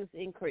awakenings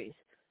increased.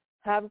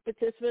 However,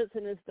 participants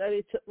in the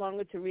study took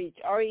longer to reach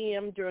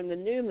REM during the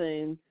new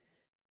moon,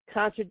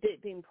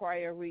 contradicting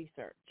prior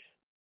research.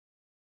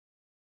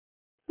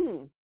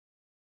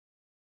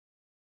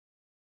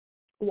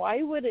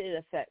 Why would it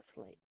affect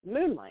sleep?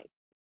 Moonlight.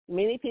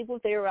 Many people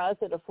theorize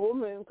that a full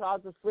moon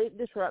causes sleep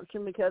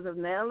disruption because of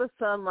none of the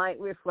sunlight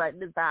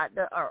reflected back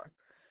to Earth.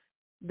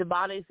 The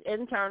body's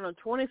internal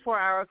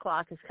 24-hour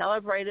clock is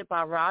calibrated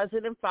by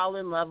rising and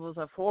falling levels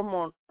of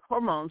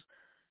hormones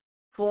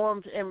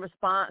formed in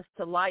response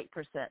to light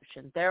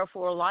perception.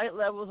 Therefore, light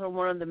levels are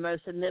one of the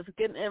most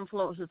significant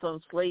influences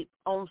on sleep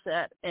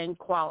onset and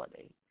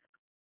quality.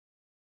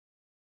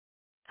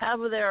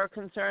 However, there are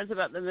concerns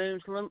about the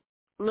moon's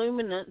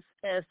luminance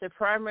as the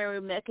primary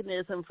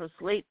mechanism for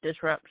sleep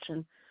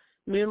disruption.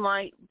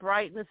 Moonlight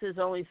brightness is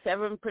only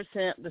 7%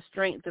 the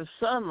strength of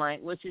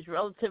sunlight, which is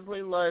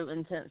relatively low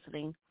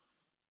intensity.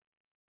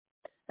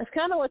 That's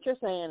kind of what you're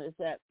saying, is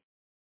that,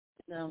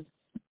 Yeah,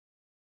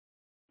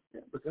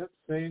 but that's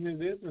saying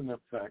it isn't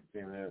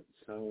affecting it,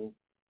 so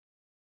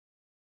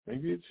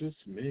maybe it's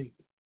just me.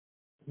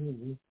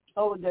 Mm-hmm.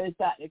 Oh, it goes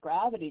back to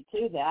gravity,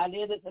 too. The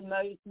idea that the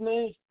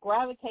moon's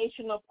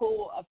gravitational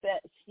pull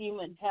affects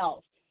human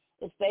health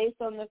is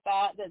based on the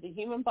fact that the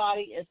human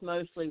body is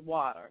mostly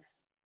water.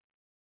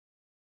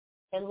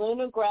 And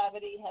lunar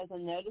gravity has a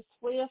noticeable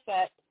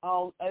effect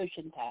on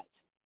ocean tides.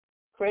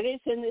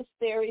 Critics in this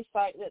theory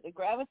cite that the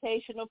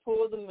gravitational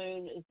pull of the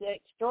moon is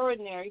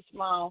extraordinarily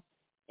small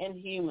in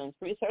humans.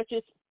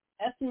 Researchers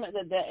estimate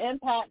that the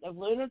impact of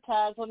lunar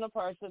tides on a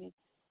person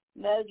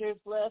measures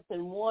less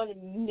than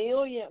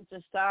 1/1,000,000th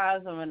the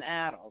size of an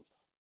atom,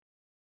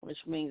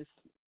 which means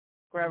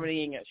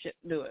gravity ain't got shit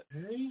to do it.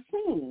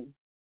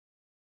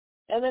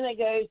 And then it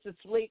goes to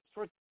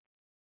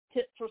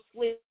tips for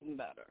sleeping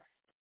better.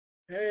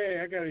 Hey,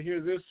 I got to hear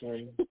this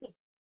one.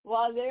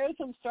 While there is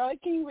some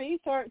striking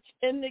research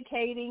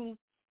indicating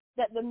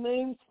that the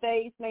moon's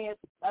phase may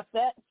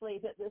affect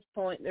sleep at this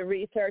point, the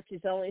research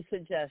is only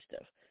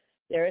suggestive.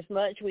 There is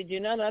much we do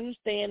not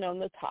understand on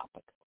the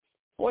topic.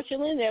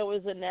 Fortunately,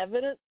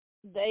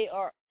 they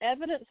are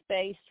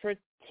evidence-based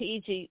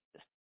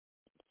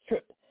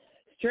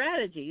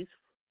strategies.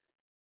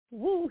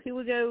 Woo, here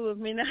we go with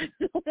me not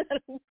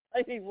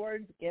any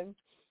words again.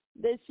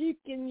 That you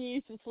can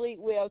use to sleep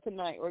well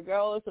tonight,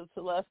 regardless of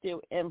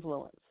celestial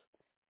influence.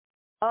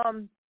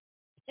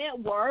 At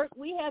work,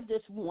 we have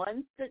this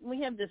one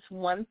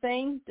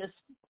thing.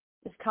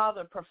 It's called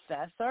a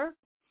professor.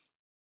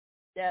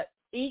 That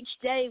each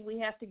day we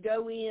have to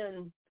go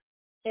in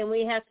and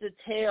we have to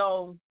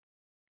tell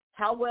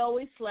how well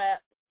we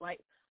slept.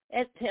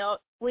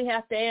 We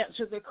have to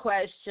answer the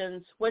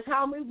questions: what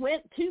time we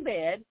went to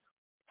bed,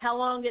 how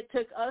long it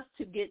took us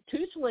to get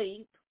to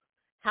sleep,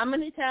 how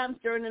many times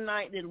during the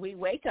night did we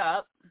wake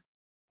up,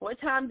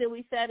 what time did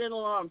we set an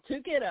alarm to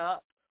get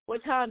up,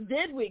 what time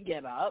did we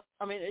get up.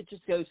 I mean, it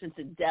just goes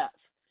into depth.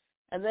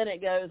 And then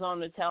it goes on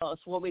to tell us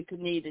what we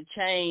could need to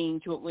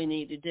change, what we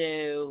need to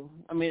do.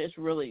 I mean, it's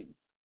really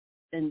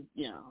in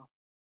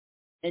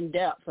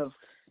depth of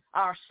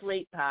our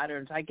sleep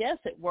patterns. I guess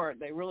at work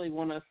they really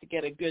want us to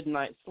get a good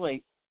night's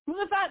sleep. Well,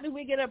 the fact that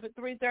we get up at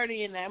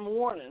 3:30 in the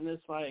morning,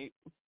 it's like,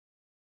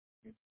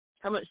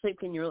 how much sleep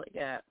can you really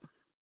get?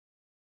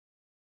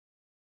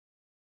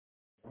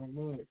 How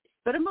much?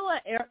 But I'm going to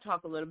let Eric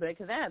talk a little bit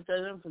because I have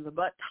done from the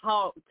butt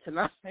talk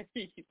tonight.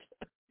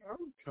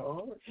 I'm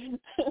talk. I don't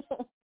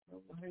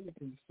know how you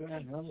can say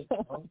how to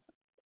talk.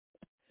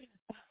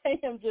 I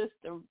am just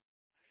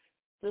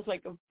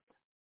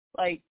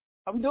like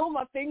I'm doing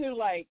my fingers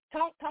like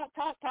talk.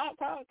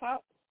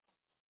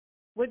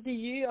 What do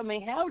you? I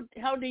mean,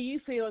 how do you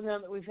feel now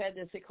that we've had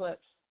this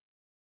eclipse?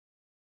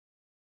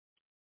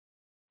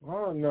 I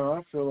don't know.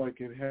 I feel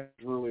like it has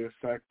really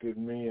affected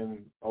me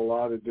in a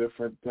lot of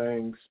different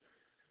things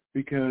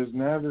because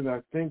now that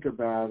I think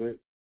about it,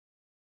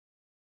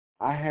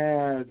 I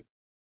had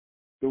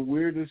the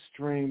weirdest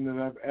dream that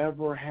I've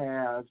ever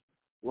had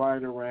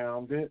right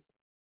around it,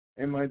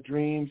 and my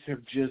dreams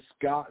have just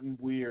gotten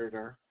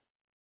weirder.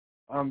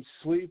 I'm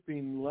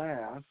sleeping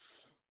less.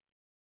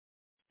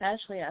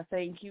 Actually, I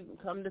think you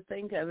come to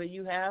think of it,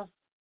 you have.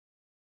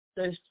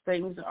 Those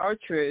things are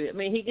true. I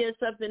mean, he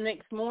gets up the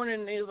next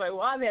morning and he's like,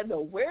 well, I've had the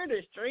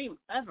weirdest dream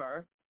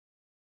ever.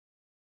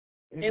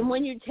 And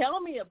when you tell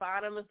me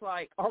about them, it's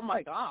like, oh,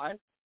 my God.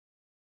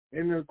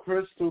 And they're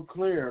crystal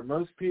clear.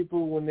 Most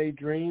people, when they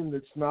dream,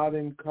 it's not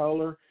in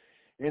color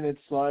and it's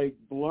like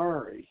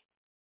blurry.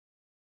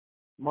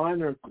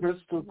 Mine are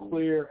crystal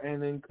clear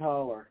and in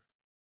color.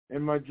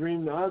 In my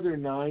dream the other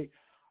night,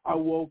 I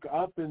woke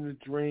up in the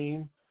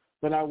dream,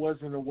 but I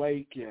wasn't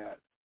awake yet.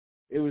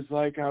 It was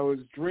like I was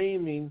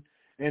dreaming,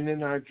 and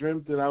then I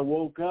dreamt that I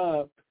woke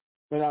up,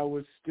 but I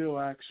was still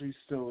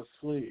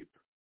asleep.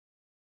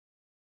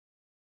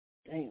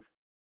 Damn.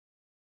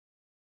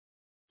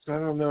 So I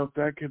don't know if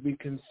that could be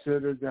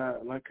considered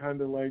that, like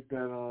kind of like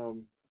that,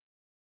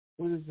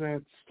 what is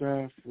that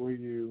stuff where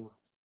you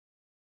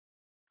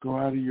go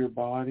out of your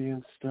body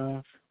and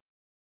stuff?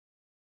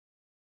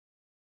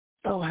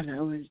 Oh, I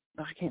know.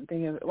 I can't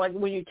think of it. Like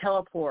when you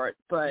teleport,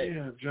 but...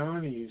 Yeah,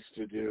 Johnny used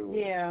to do it.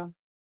 Yeah.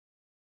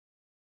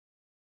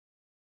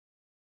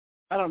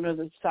 I don't know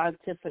the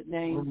scientific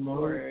name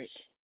for it.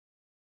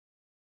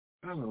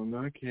 I don't know.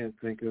 I can't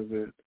think of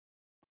it.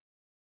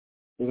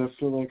 But I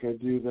feel like I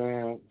do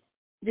that.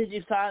 Did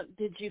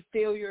you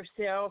feel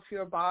yourself,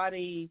 your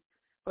body,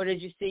 or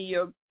did you see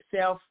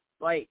yourself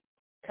like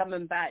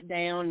coming back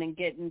down and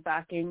getting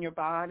back in your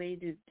body?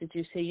 Did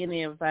you see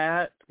any of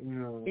that?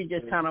 No. You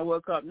just kind of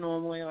woke up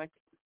normally, like.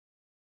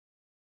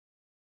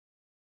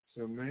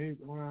 So maybe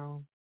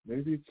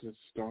it's a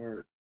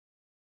start.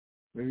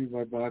 Maybe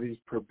my body's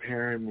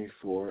preparing me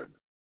for it.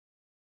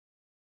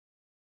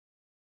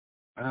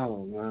 I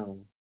don't know.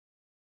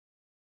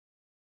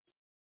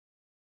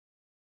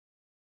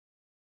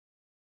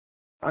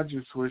 I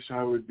just wish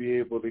I would be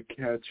able to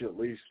catch at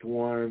least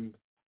one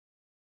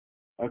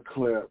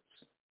eclipse.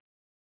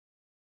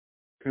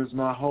 Because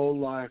my whole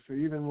life,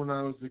 even when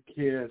I was a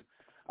kid,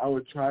 I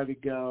would try to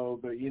go,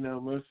 but,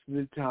 most of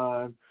the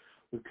time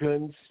we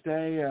couldn't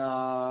stay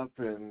up,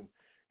 and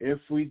if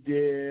we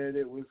did,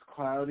 it was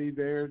cloudy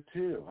there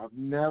too. I've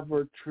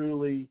never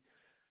truly,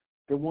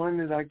 the one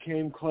that I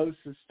came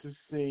closest to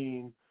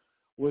seeing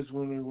was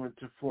when we went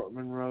to Fort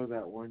Monroe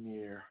that one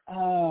year.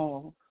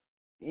 Oh,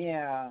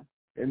 yeah.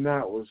 And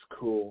that was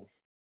cool.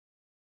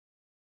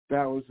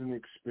 That was an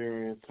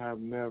experience I'll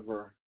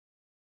never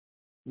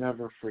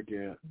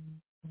forget.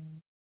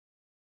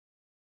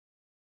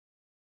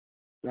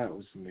 That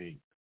was neat.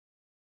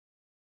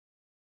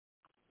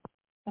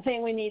 I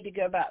think we need to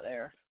go back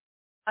there.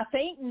 I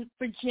think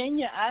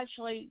Virginia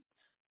actually,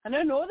 I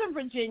know Northern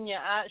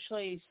Virginia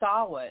actually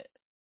saw it.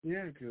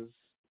 Yeah, because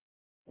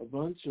a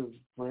bunch of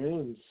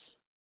friends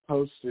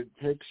posted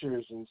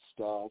pictures and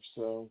stuff,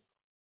 so.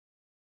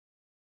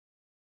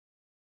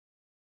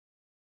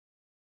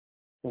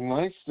 The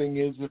nice thing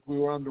is if we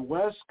were on the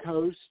West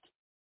Coast,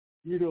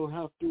 you don't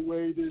have to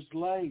wait as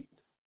late.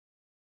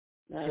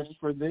 Because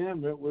for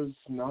them, it was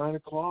 9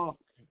 o'clock,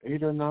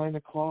 8 or 9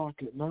 o'clock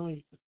at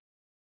night,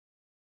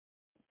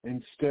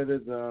 instead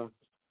of the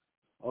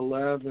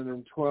 11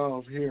 and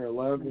 12 here,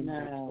 11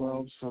 and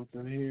 12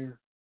 something here.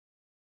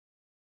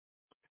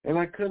 And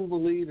I couldn't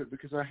believe it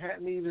because I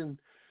hadn't even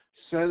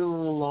set an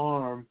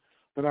alarm,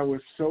 but I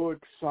was so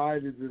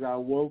excited that I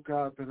woke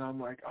up and I'm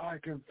like, oh, I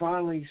can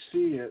finally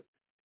see it.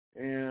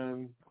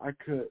 And I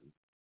couldn't.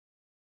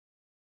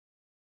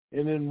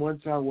 And then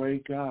once I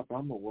wake up,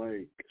 I'm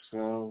awake.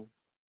 So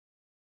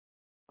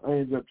I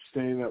ended up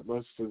staying up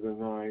most of the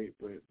night,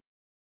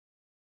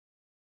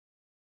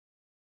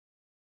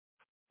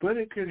 but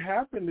it could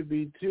happen to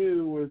be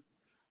too with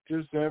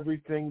just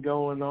everything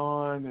going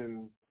on,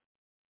 and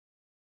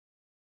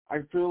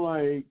I feel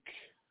like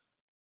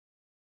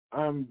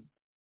I'm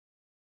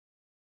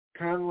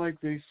kind of like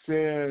they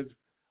said,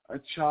 a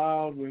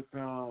child with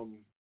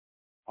autism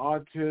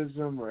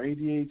or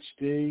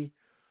ADHD,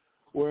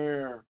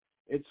 where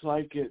it's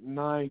like at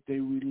night they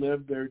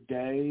relive their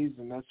days,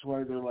 and that's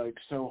why they're like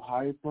so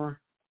hyper.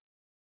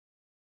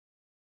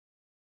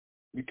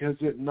 Because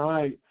at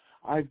night,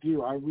 I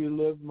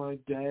relive my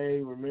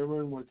day,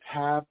 remembering what's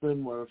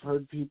happened, what I've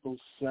heard people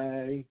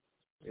say,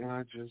 and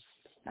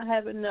I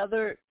have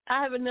another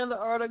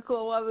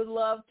article I would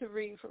love to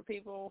read for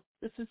people.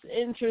 This is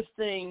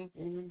interesting,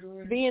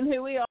 being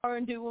who we are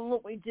and doing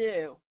what we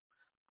do.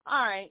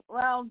 All right,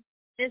 well,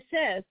 it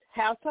says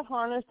how to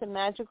harness the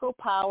magical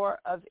power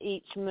of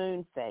each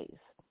moon phase.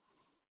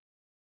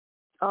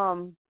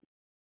 I'm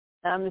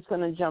just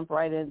going to jump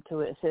right into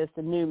it. It says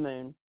the new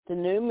moon. The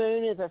new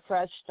moon is a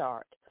fresh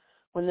start.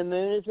 When the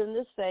moon is in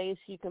this phase,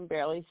 you can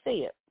barely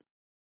see it.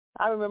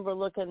 I remember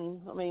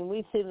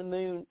we see the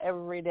moon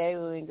every day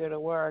when we go to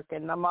work,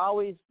 and I'm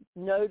always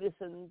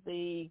noticing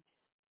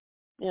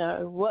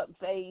what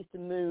phase the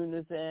moon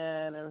is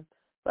in, or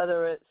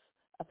whether it's,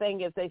 I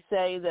think if they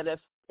say that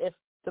if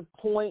the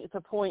points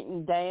are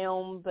pointing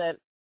down, that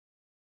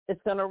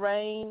it's going to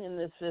rain, and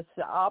if it's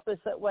the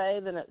opposite way,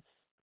 then it's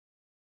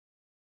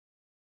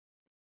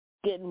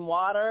getting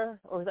water,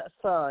 or is that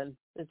sun?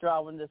 It's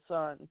drawing the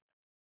sun.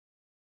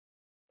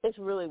 It's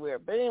really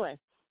weird. But anyway,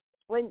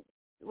 when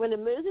the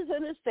moon is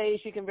in this phase,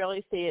 you can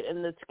barely see it,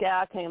 and the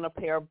sky can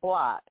appear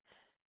black.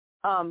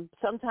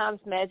 Sometimes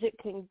magic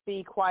can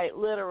be quite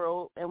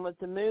literal, and with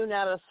the moon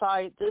out of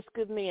sight, this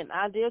could be an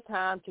ideal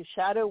time to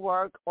shadow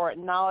work or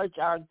acknowledge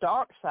our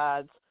dark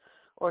sides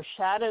or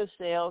shadow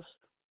selves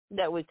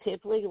that we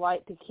typically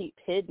like to keep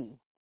hidden.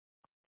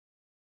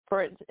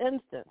 For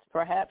instance,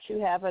 perhaps you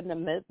have a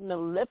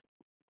manipulative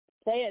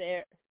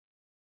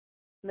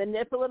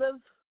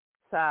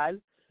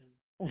side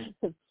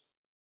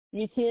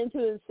you tend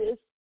to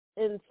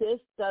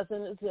insist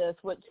doesn't exist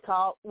when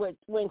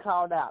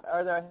called out.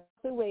 Are there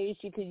healthy ways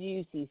you could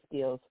use these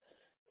skills,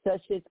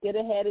 such as get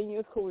ahead in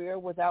your career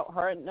without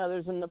hurting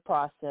others in the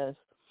process?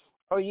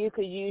 Or you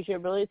could use your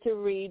ability to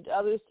read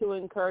others to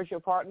encourage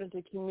your partner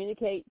to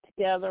communicate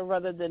together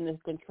rather than to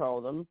control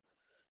them.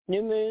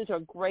 New moons are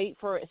great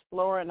for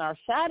exploring our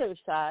shadow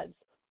sides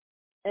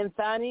and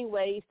finding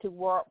ways to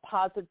work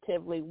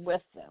positively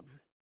with them.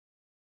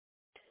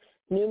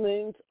 New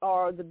moons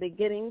are the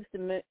beginnings,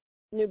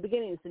 new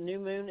beginnings. The new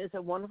moon is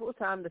a wonderful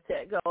time to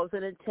set goals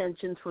and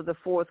intentions for the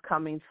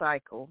forthcoming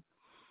cycle.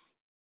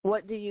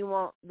 What do you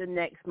want the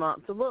next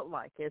month to look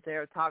like? Is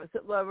there a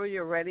toxic lover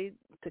you're ready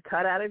to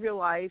cut out of your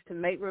life to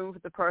make room for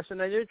the person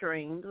of your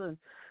dreams? And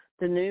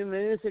the new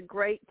moon is a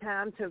great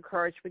time to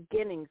encourage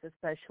beginnings,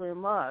 especially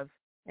in love.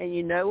 And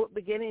you know what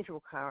beginnings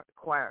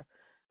require.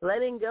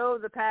 Letting go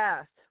of the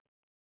past.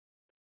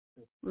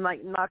 I'm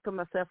like knocking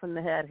myself in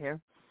the head here.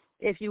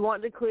 If you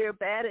want to clear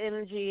bad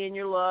energy in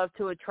your love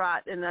to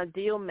attract an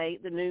ideal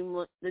mate, the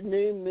new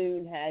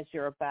moon has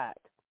your back.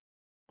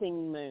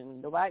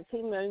 Moon. The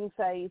waxing moon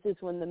phase is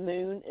when the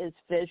moon is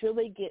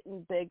visually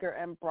getting bigger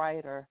and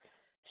brighter,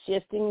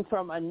 shifting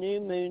from a new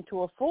moon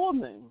to a full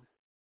moon.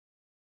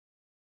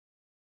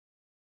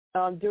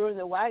 During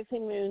the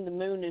waxing moon, the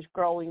moon is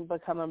growing,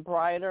 becoming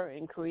brighter,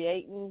 and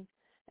creating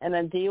an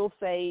ideal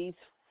phase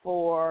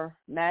for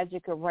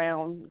magic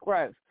around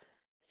growth.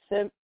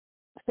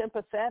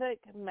 Sympathetic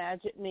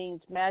magic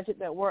means magic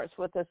that works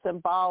with a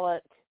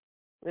symbolic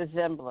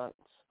resemblance.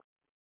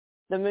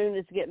 The moon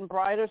is getting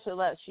brighter, so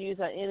let's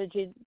use our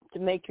energy to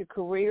make your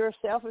career,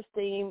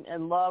 self-esteem,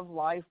 and love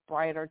life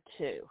brighter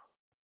too.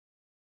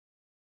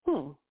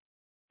 Full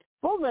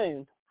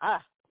moon.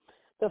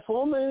 The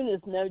full moon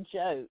is no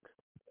joke.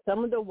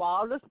 Some of the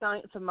wildest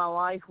nights of my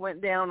life went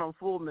down on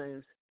full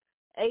moons.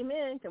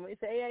 Amen. Can we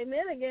say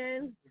amen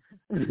again?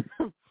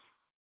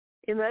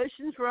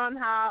 Emotions run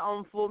high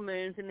on full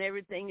moons, and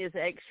everything is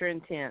extra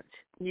intense.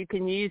 You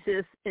can use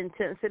this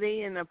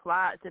intensity and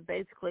apply it to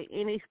basically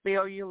any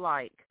spell you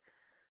like.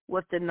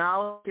 With the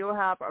knowledge, you'll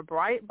have a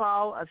bright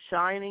ball of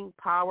shining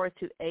power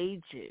to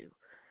aid you.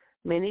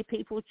 Many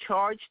people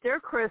charge their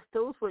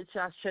crystals, which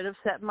I should have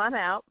set mine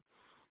out,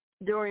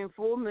 during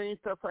full moons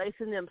by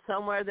placing them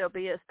somewhere they'll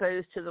be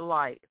exposed to the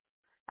light.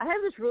 I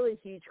have this really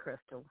huge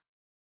crystal,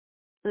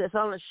 and it's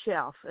on a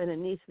shelf, and it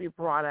needs to be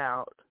brought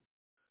out.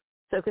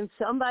 So can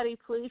somebody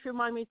please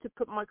remind me to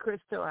put my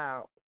crystal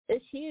out?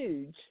 It's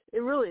huge.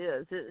 It really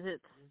is.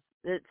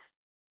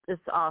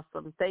 It's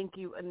awesome. Thank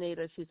you,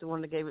 Anita. She's the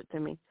one that gave it to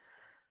me.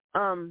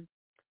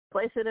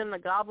 Place it in a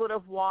goblet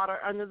of water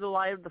under the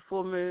light of the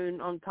full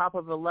moon on top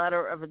of a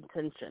letter of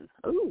intention.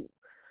 Ooh.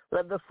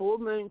 Let the full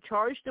moon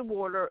charge the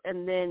water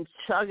and then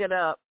chug it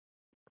up.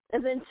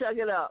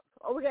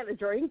 Oh, we got to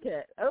drink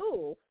it.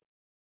 Oh.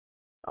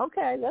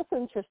 Okay, that's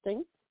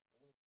interesting.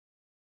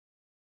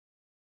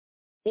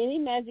 Any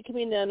magic can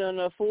be done on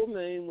a full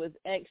moon with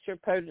extra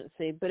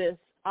potency, but it's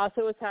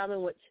also a time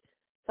in which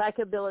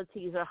psychic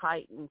abilities are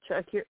heightened.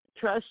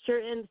 Trust your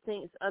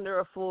instincts under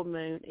a full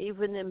moon,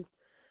 even if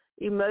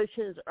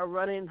emotions are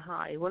running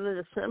high. One of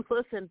the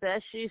simplest and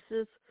best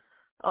uses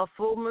of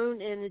full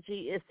moon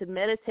energy is to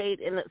meditate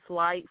in its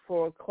light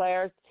for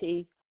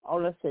clarity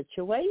on a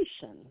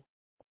situation.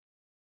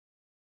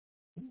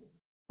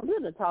 I'm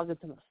really talking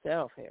to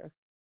myself here.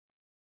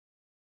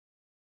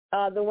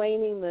 The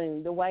waning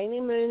moon. The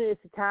waning moon is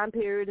the time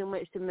period in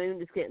which the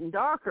moon is getting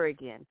darker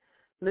again,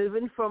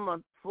 moving from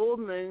a full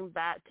moon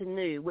back to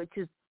new, which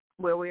is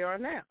where we are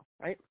now,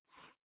 right?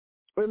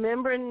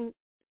 Remembering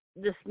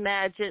this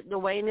magic, the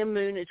waning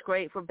moon is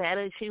great for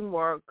banishing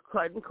work,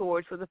 cutting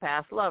cords with a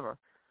past lover.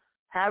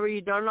 However, you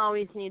don't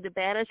always need to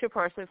banish a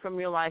person from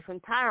your life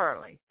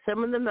entirely.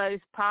 Some of the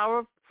most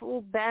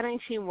powerful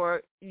banishing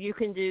work you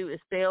can do is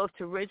fail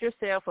to rid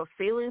yourself of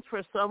feelings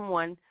for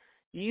someone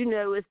you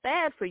know is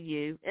bad for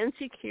you,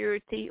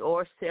 insecurity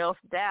or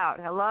self-doubt.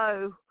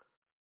 Hello.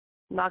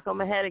 Knock on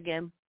my head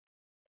again.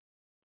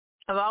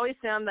 I've always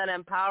found that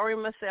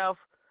empowering myself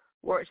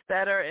works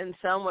better, and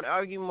some would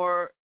argue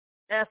more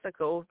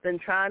ethical than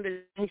trying to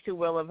change the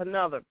will of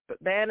another.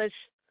 But banish,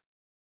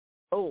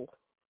 I'm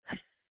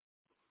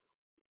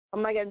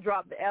not going to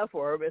drop the F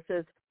word. It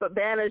says, but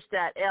banish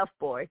that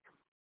F-boy.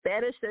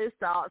 Banish those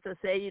thoughts that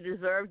say you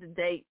deserve to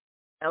date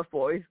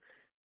F-boys.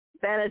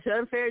 Banish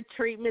unfair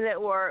treatment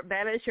at work.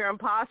 Banish your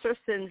imposter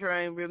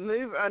syndrome.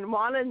 Remove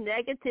unwanted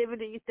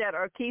negativities that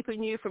are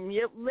keeping you from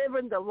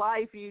living the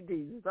life you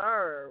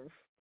deserve.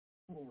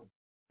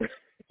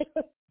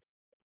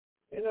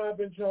 I've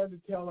been trying to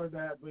tell her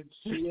that, but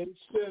she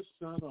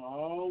insists on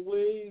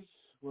always,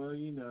 well,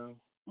 you know.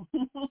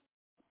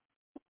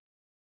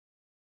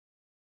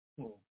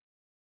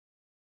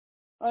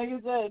 Like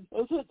I said,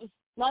 it's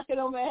knocking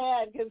on my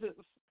head because it's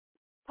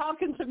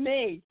talking to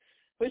me,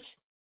 which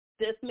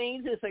this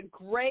means it's a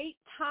great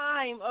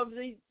time of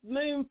the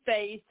moon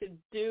phase to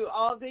do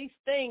all these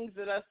things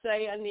that I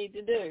say I need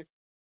to do.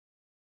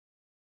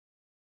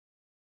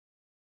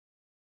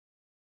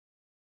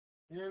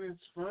 And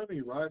it's funny,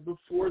 right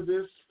before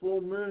this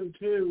full moon,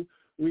 too,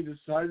 we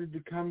decided to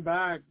come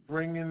back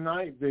bringing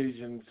night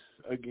visions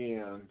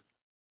again.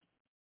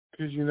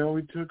 Because,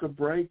 we took a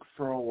break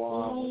for a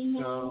while. Mm-hmm.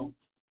 So.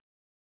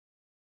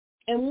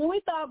 And when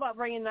we thought about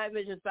bringing night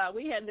visions back,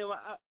 we had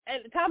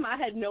at the time I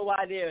had no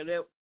idea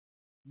that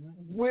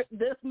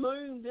this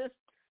moon,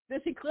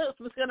 this eclipse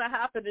was going to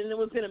happen, and it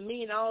was going to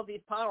mean all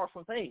these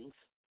powerful things.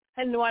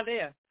 I had no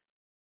idea.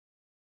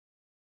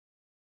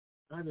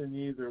 I didn't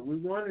either. We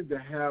wanted to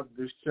have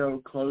the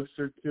show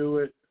closer to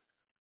it.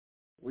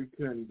 We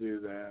couldn't do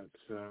that,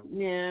 so.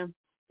 Yeah.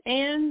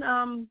 And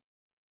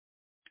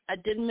I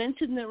did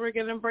mention that we're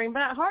going to bring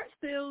back heart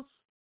spills.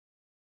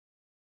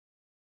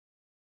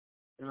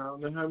 And I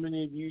don't know how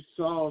many of you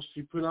saw,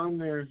 she put on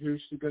there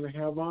who's she going to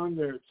have on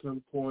there at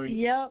some point.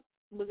 Yep.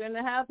 We're going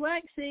to have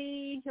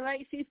Lexi.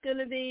 Lexi's going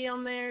to be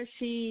on there.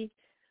 She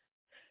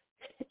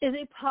is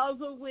a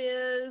puzzle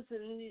whiz,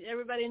 and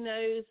everybody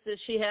knows that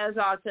she has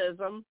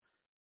autism.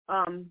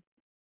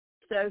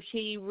 So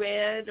she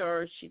read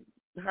or she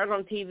heard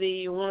on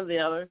TV, one or the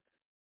other,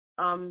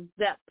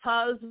 that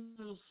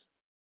puzzles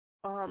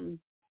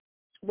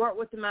work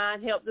with the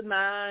mind,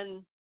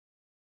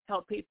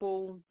 help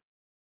people.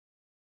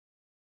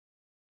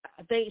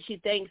 I think she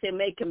thinks they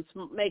make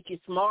you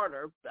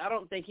smarter. I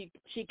don't think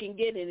she can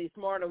get any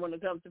smarter when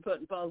it comes to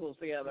putting puzzles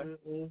together.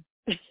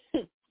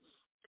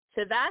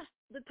 So that's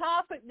the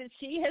topic that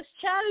she has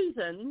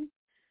chosen,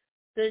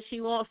 that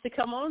she wants to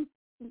come on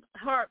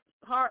heart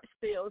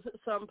spills at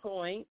some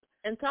point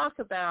and talk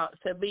about.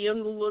 So be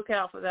on the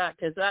lookout for that,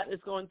 because that is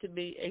going to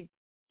be a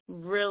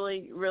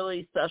really,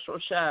 really special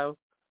show.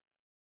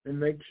 And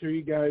make sure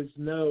you guys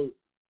know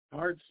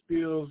heart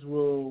spills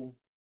will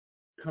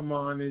come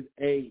on at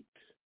 8.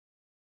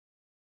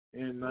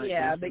 And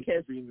night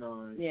because be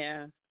 9.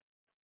 Yeah,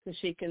 because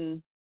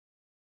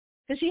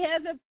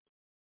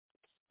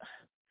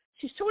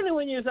she's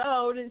 21 years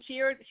old, and she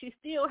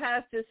still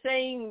has the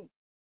same,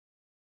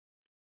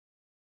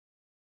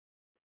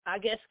 I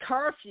guess,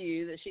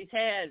 curfew that she's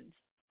had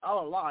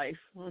all her life.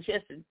 She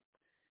has to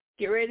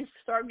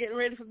start getting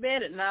ready for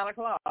bed at 9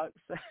 o'clock.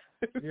 So.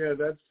 Yeah,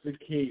 that's the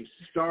key.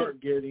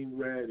 Start getting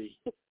ready.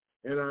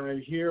 And I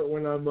hear it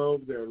when I'm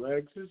over there.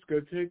 Alexis,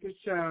 go take a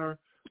shower.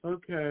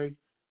 Okay.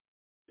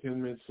 10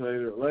 minutes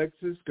later,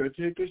 Alexis, go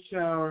take a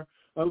shower.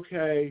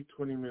 Okay.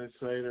 20 minutes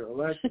later,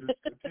 Alexis,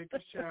 go take a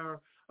shower.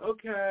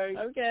 Okay.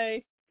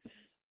 Okay.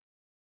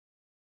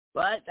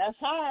 But that's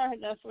her.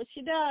 That's what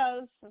she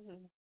does.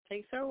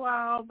 Takes her a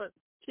while, but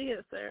she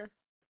gets there.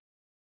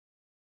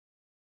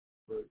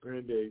 But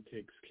Granddaddy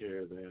takes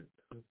care of that.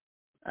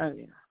 Oh,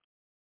 yeah.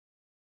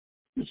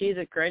 She's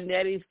a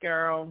granddaddy's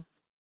girl.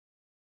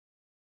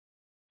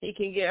 He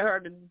can get her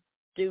to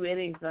do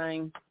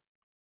anything.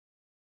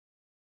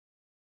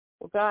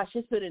 Well, gosh,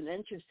 it's been an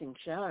interesting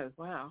show.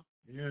 Wow.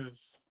 Yes.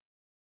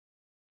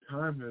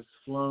 Time has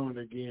flown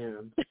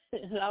again.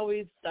 It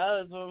always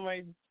does when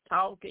we're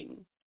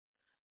talking.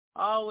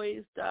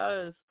 Always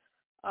does.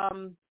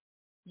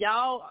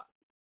 Y'all,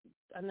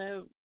 I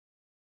know,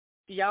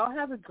 y'all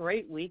have a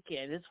great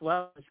weekend as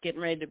well. It's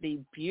getting ready to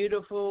be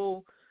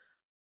beautiful.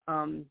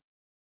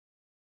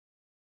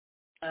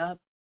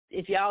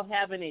 If y'all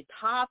have any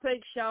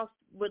topics y'all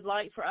would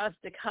like for us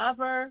to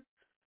cover,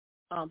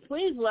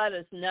 please let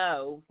us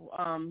know.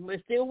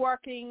 We're still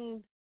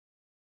working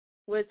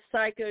with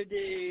Psycho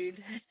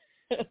Dude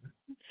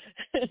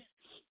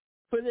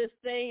for this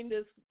thing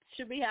that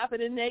should be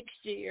happening next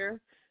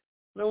year.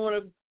 Don't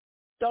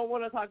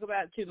want to talk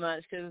about it too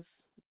much because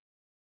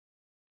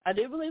I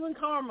do believe in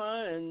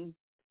karma, and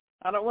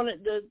I don't want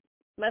it to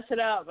mess it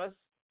up by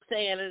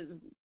saying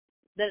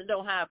that it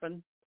don't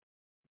happen.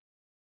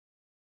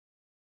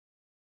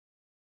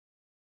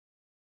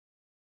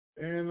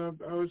 And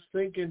I was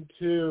thinking,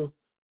 too,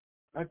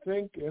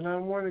 and I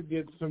want to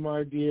get some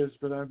ideas,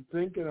 but I'm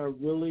thinking I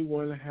really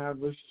want to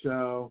have a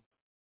show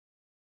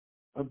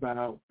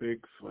about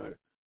Bigfoot.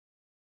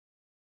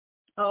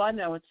 Oh, I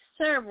know. It's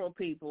several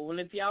people. And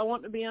if y'all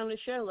want to be on the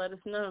show, let us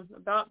know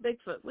about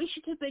Bigfoot. We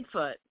should do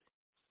Bigfoot.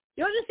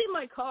 You ought to see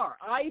my car.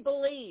 I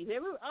believe.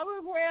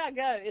 Everywhere I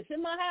go, it's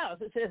in my house.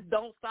 It says,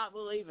 "Don't stop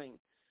believing."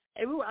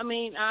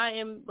 I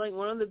am like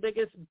one of the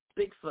biggest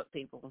Bigfoot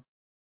people.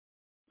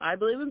 I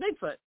believe in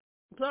Bigfoot.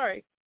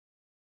 Sorry.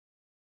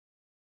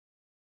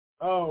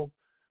 Oh,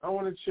 I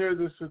want to share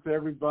this with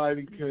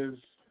everybody because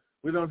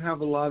we don't have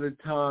a lot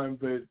of time,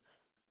 but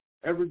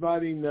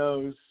everybody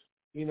knows,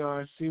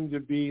 I seem to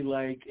be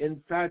like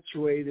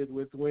infatuated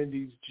with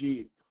Wendy's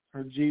Jeep.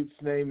 Her Jeep's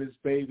name is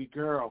Baby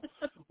Girl.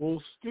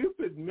 Well,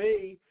 stupid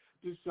me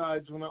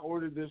decides when I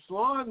ordered this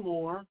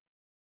lawnmower,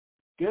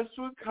 guess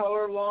what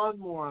color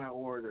lawnmower I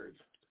ordered?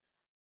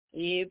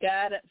 You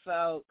got it,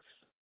 folks.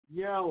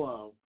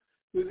 Yellow.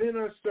 So then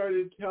I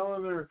started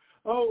telling her,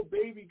 oh,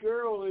 Baby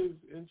Girl is,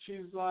 and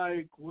she's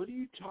like, what are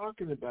you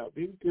talking about?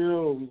 Baby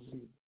Girl is.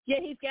 Yeah,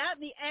 he's got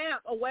the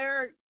app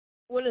aware,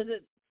 what is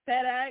it,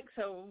 FedEx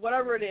or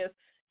whatever it is.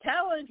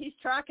 Tell him he's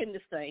tracking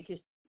this thing. He's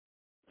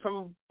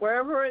from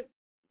wherever it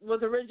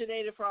was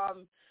originated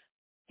from.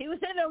 He was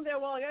sitting over there a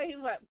while ago. He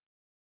was like,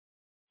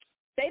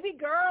 Baby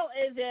Girl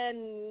is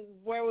in,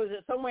 where was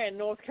it, somewhere in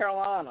North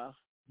Carolina,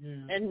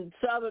 in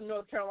southern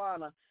North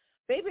Carolina.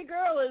 Baby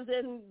Girl is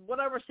in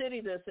whatever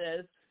city this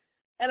is.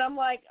 And I'm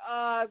like,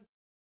 I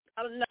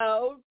don't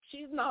know.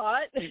 She's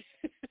not.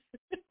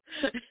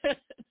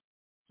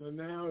 So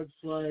now it's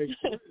like,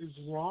 what is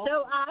wrong?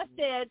 So I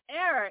said,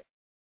 Eric,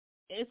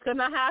 it's going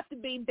to have to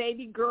be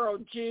Baby Girl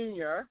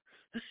Jr.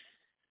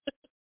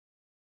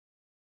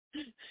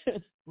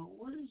 But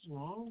what is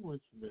wrong with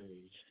me?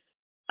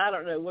 I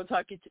don't know.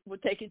 We'll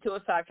take you to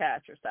a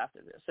psychiatrist after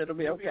this. It'll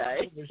be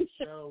okay. We had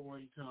a show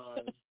one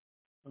time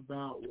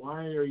about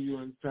why are you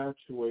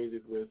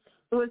infatuated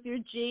with your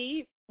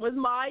Jeep, with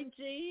my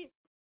Jeep.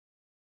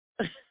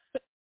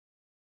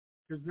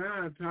 Because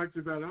now I talked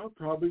about I'll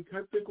probably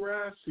cut the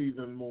grass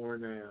even more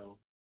now.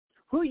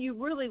 Well, you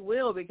really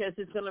will, because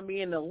it's going to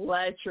be an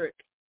electric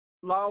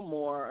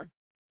lawnmower.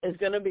 It's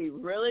going to be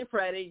really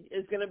pretty.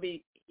 It's going to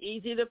be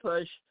easy to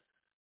push.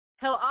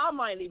 Hell, I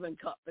might even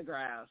cut the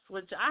grass,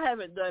 which I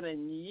haven't done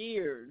in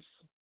years.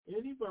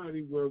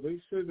 Anybody will. They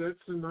said that's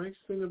the nice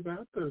thing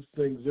about those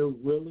things. They're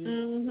really.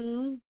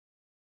 Mm-hmm.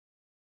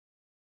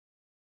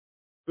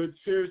 But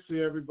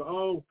seriously, everybody.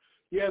 Oh,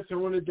 yes, I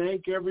want to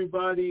thank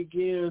everybody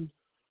again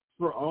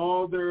for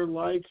all their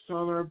likes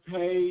on our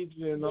page.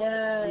 And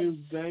yes,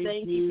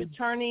 thank you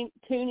for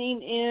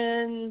tuning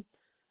in.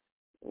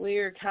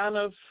 We're kind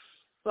of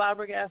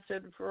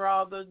flabbergasted for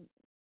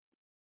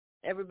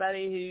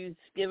everybody who's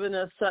given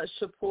us such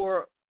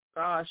support.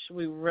 Gosh,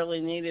 we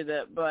really needed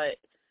it, but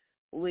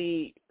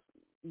we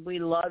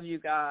love you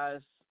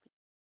guys.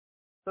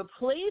 But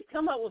please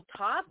come up with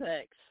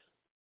topics.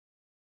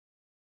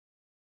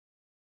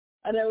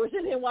 I know we're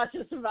sitting here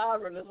watching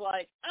Survivor, and it's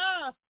like,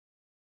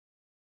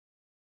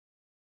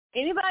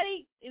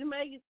 Anybody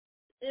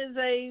is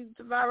a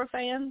Survivor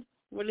fan?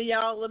 What do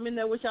y'all, let me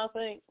know what y'all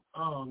think.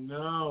 Oh,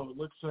 no. It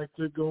looks like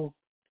they're going.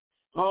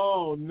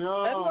 Oh,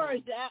 no.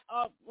 February's that.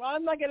 Well,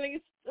 I'm not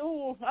going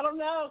to, I don't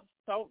know.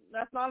 So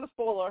that's not a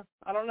spoiler.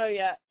 I don't know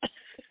yet.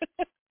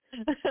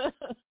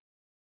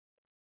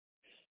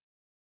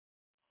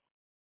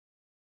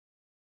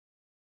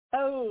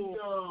 Oh.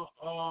 No.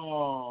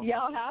 Oh.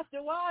 Y'all have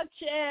to watch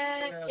it.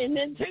 Yeah. And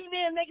then tune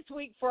in next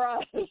week for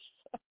us.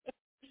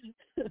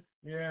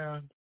 Yeah.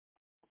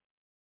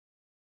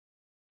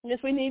 Yes,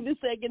 we need to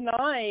say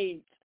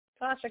goodnight.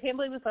 Gosh, I can't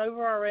believe it's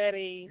over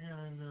already. Yeah,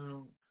 I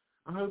know.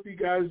 I hope you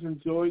guys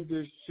enjoyed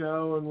this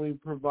show and we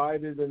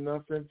provided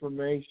enough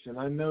information.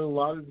 I know a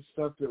lot of the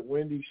stuff that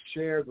Wendy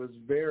shared was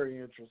very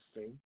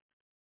interesting.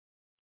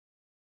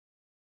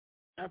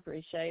 I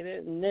appreciate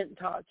it, and didn't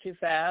talk too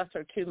fast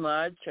or too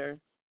much. And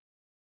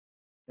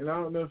I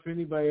don't know if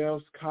anybody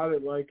else caught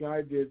it like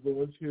I did, but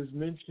when she was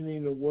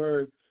mentioning the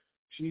word,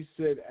 she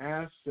said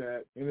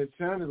asset, and it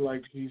sounded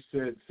like she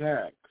said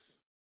sex.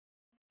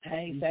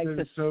 Hey, you sex said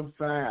is it so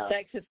fast.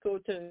 Sex is cool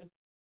too.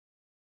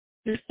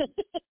 I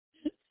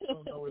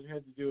don't know what it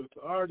had to do with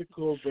the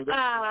article, but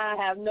I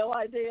have no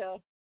idea.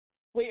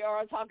 We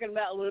are talking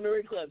about lunar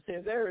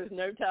eclipses. There is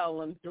no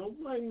telling.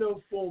 Don't blame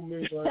no full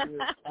moon on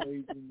this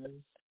craziness.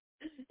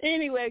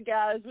 Anyway,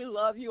 guys, we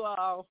love you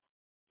all.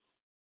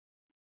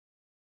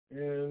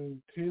 And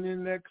tune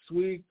in next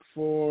week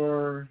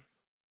for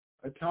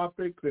a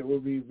topic that will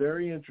be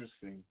very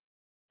interesting.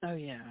 Oh,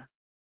 yeah.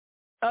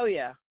 Oh,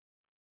 yeah.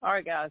 All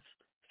right, guys.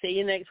 See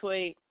you next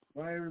week.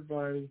 Bye,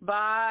 everybody.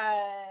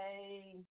 Bye.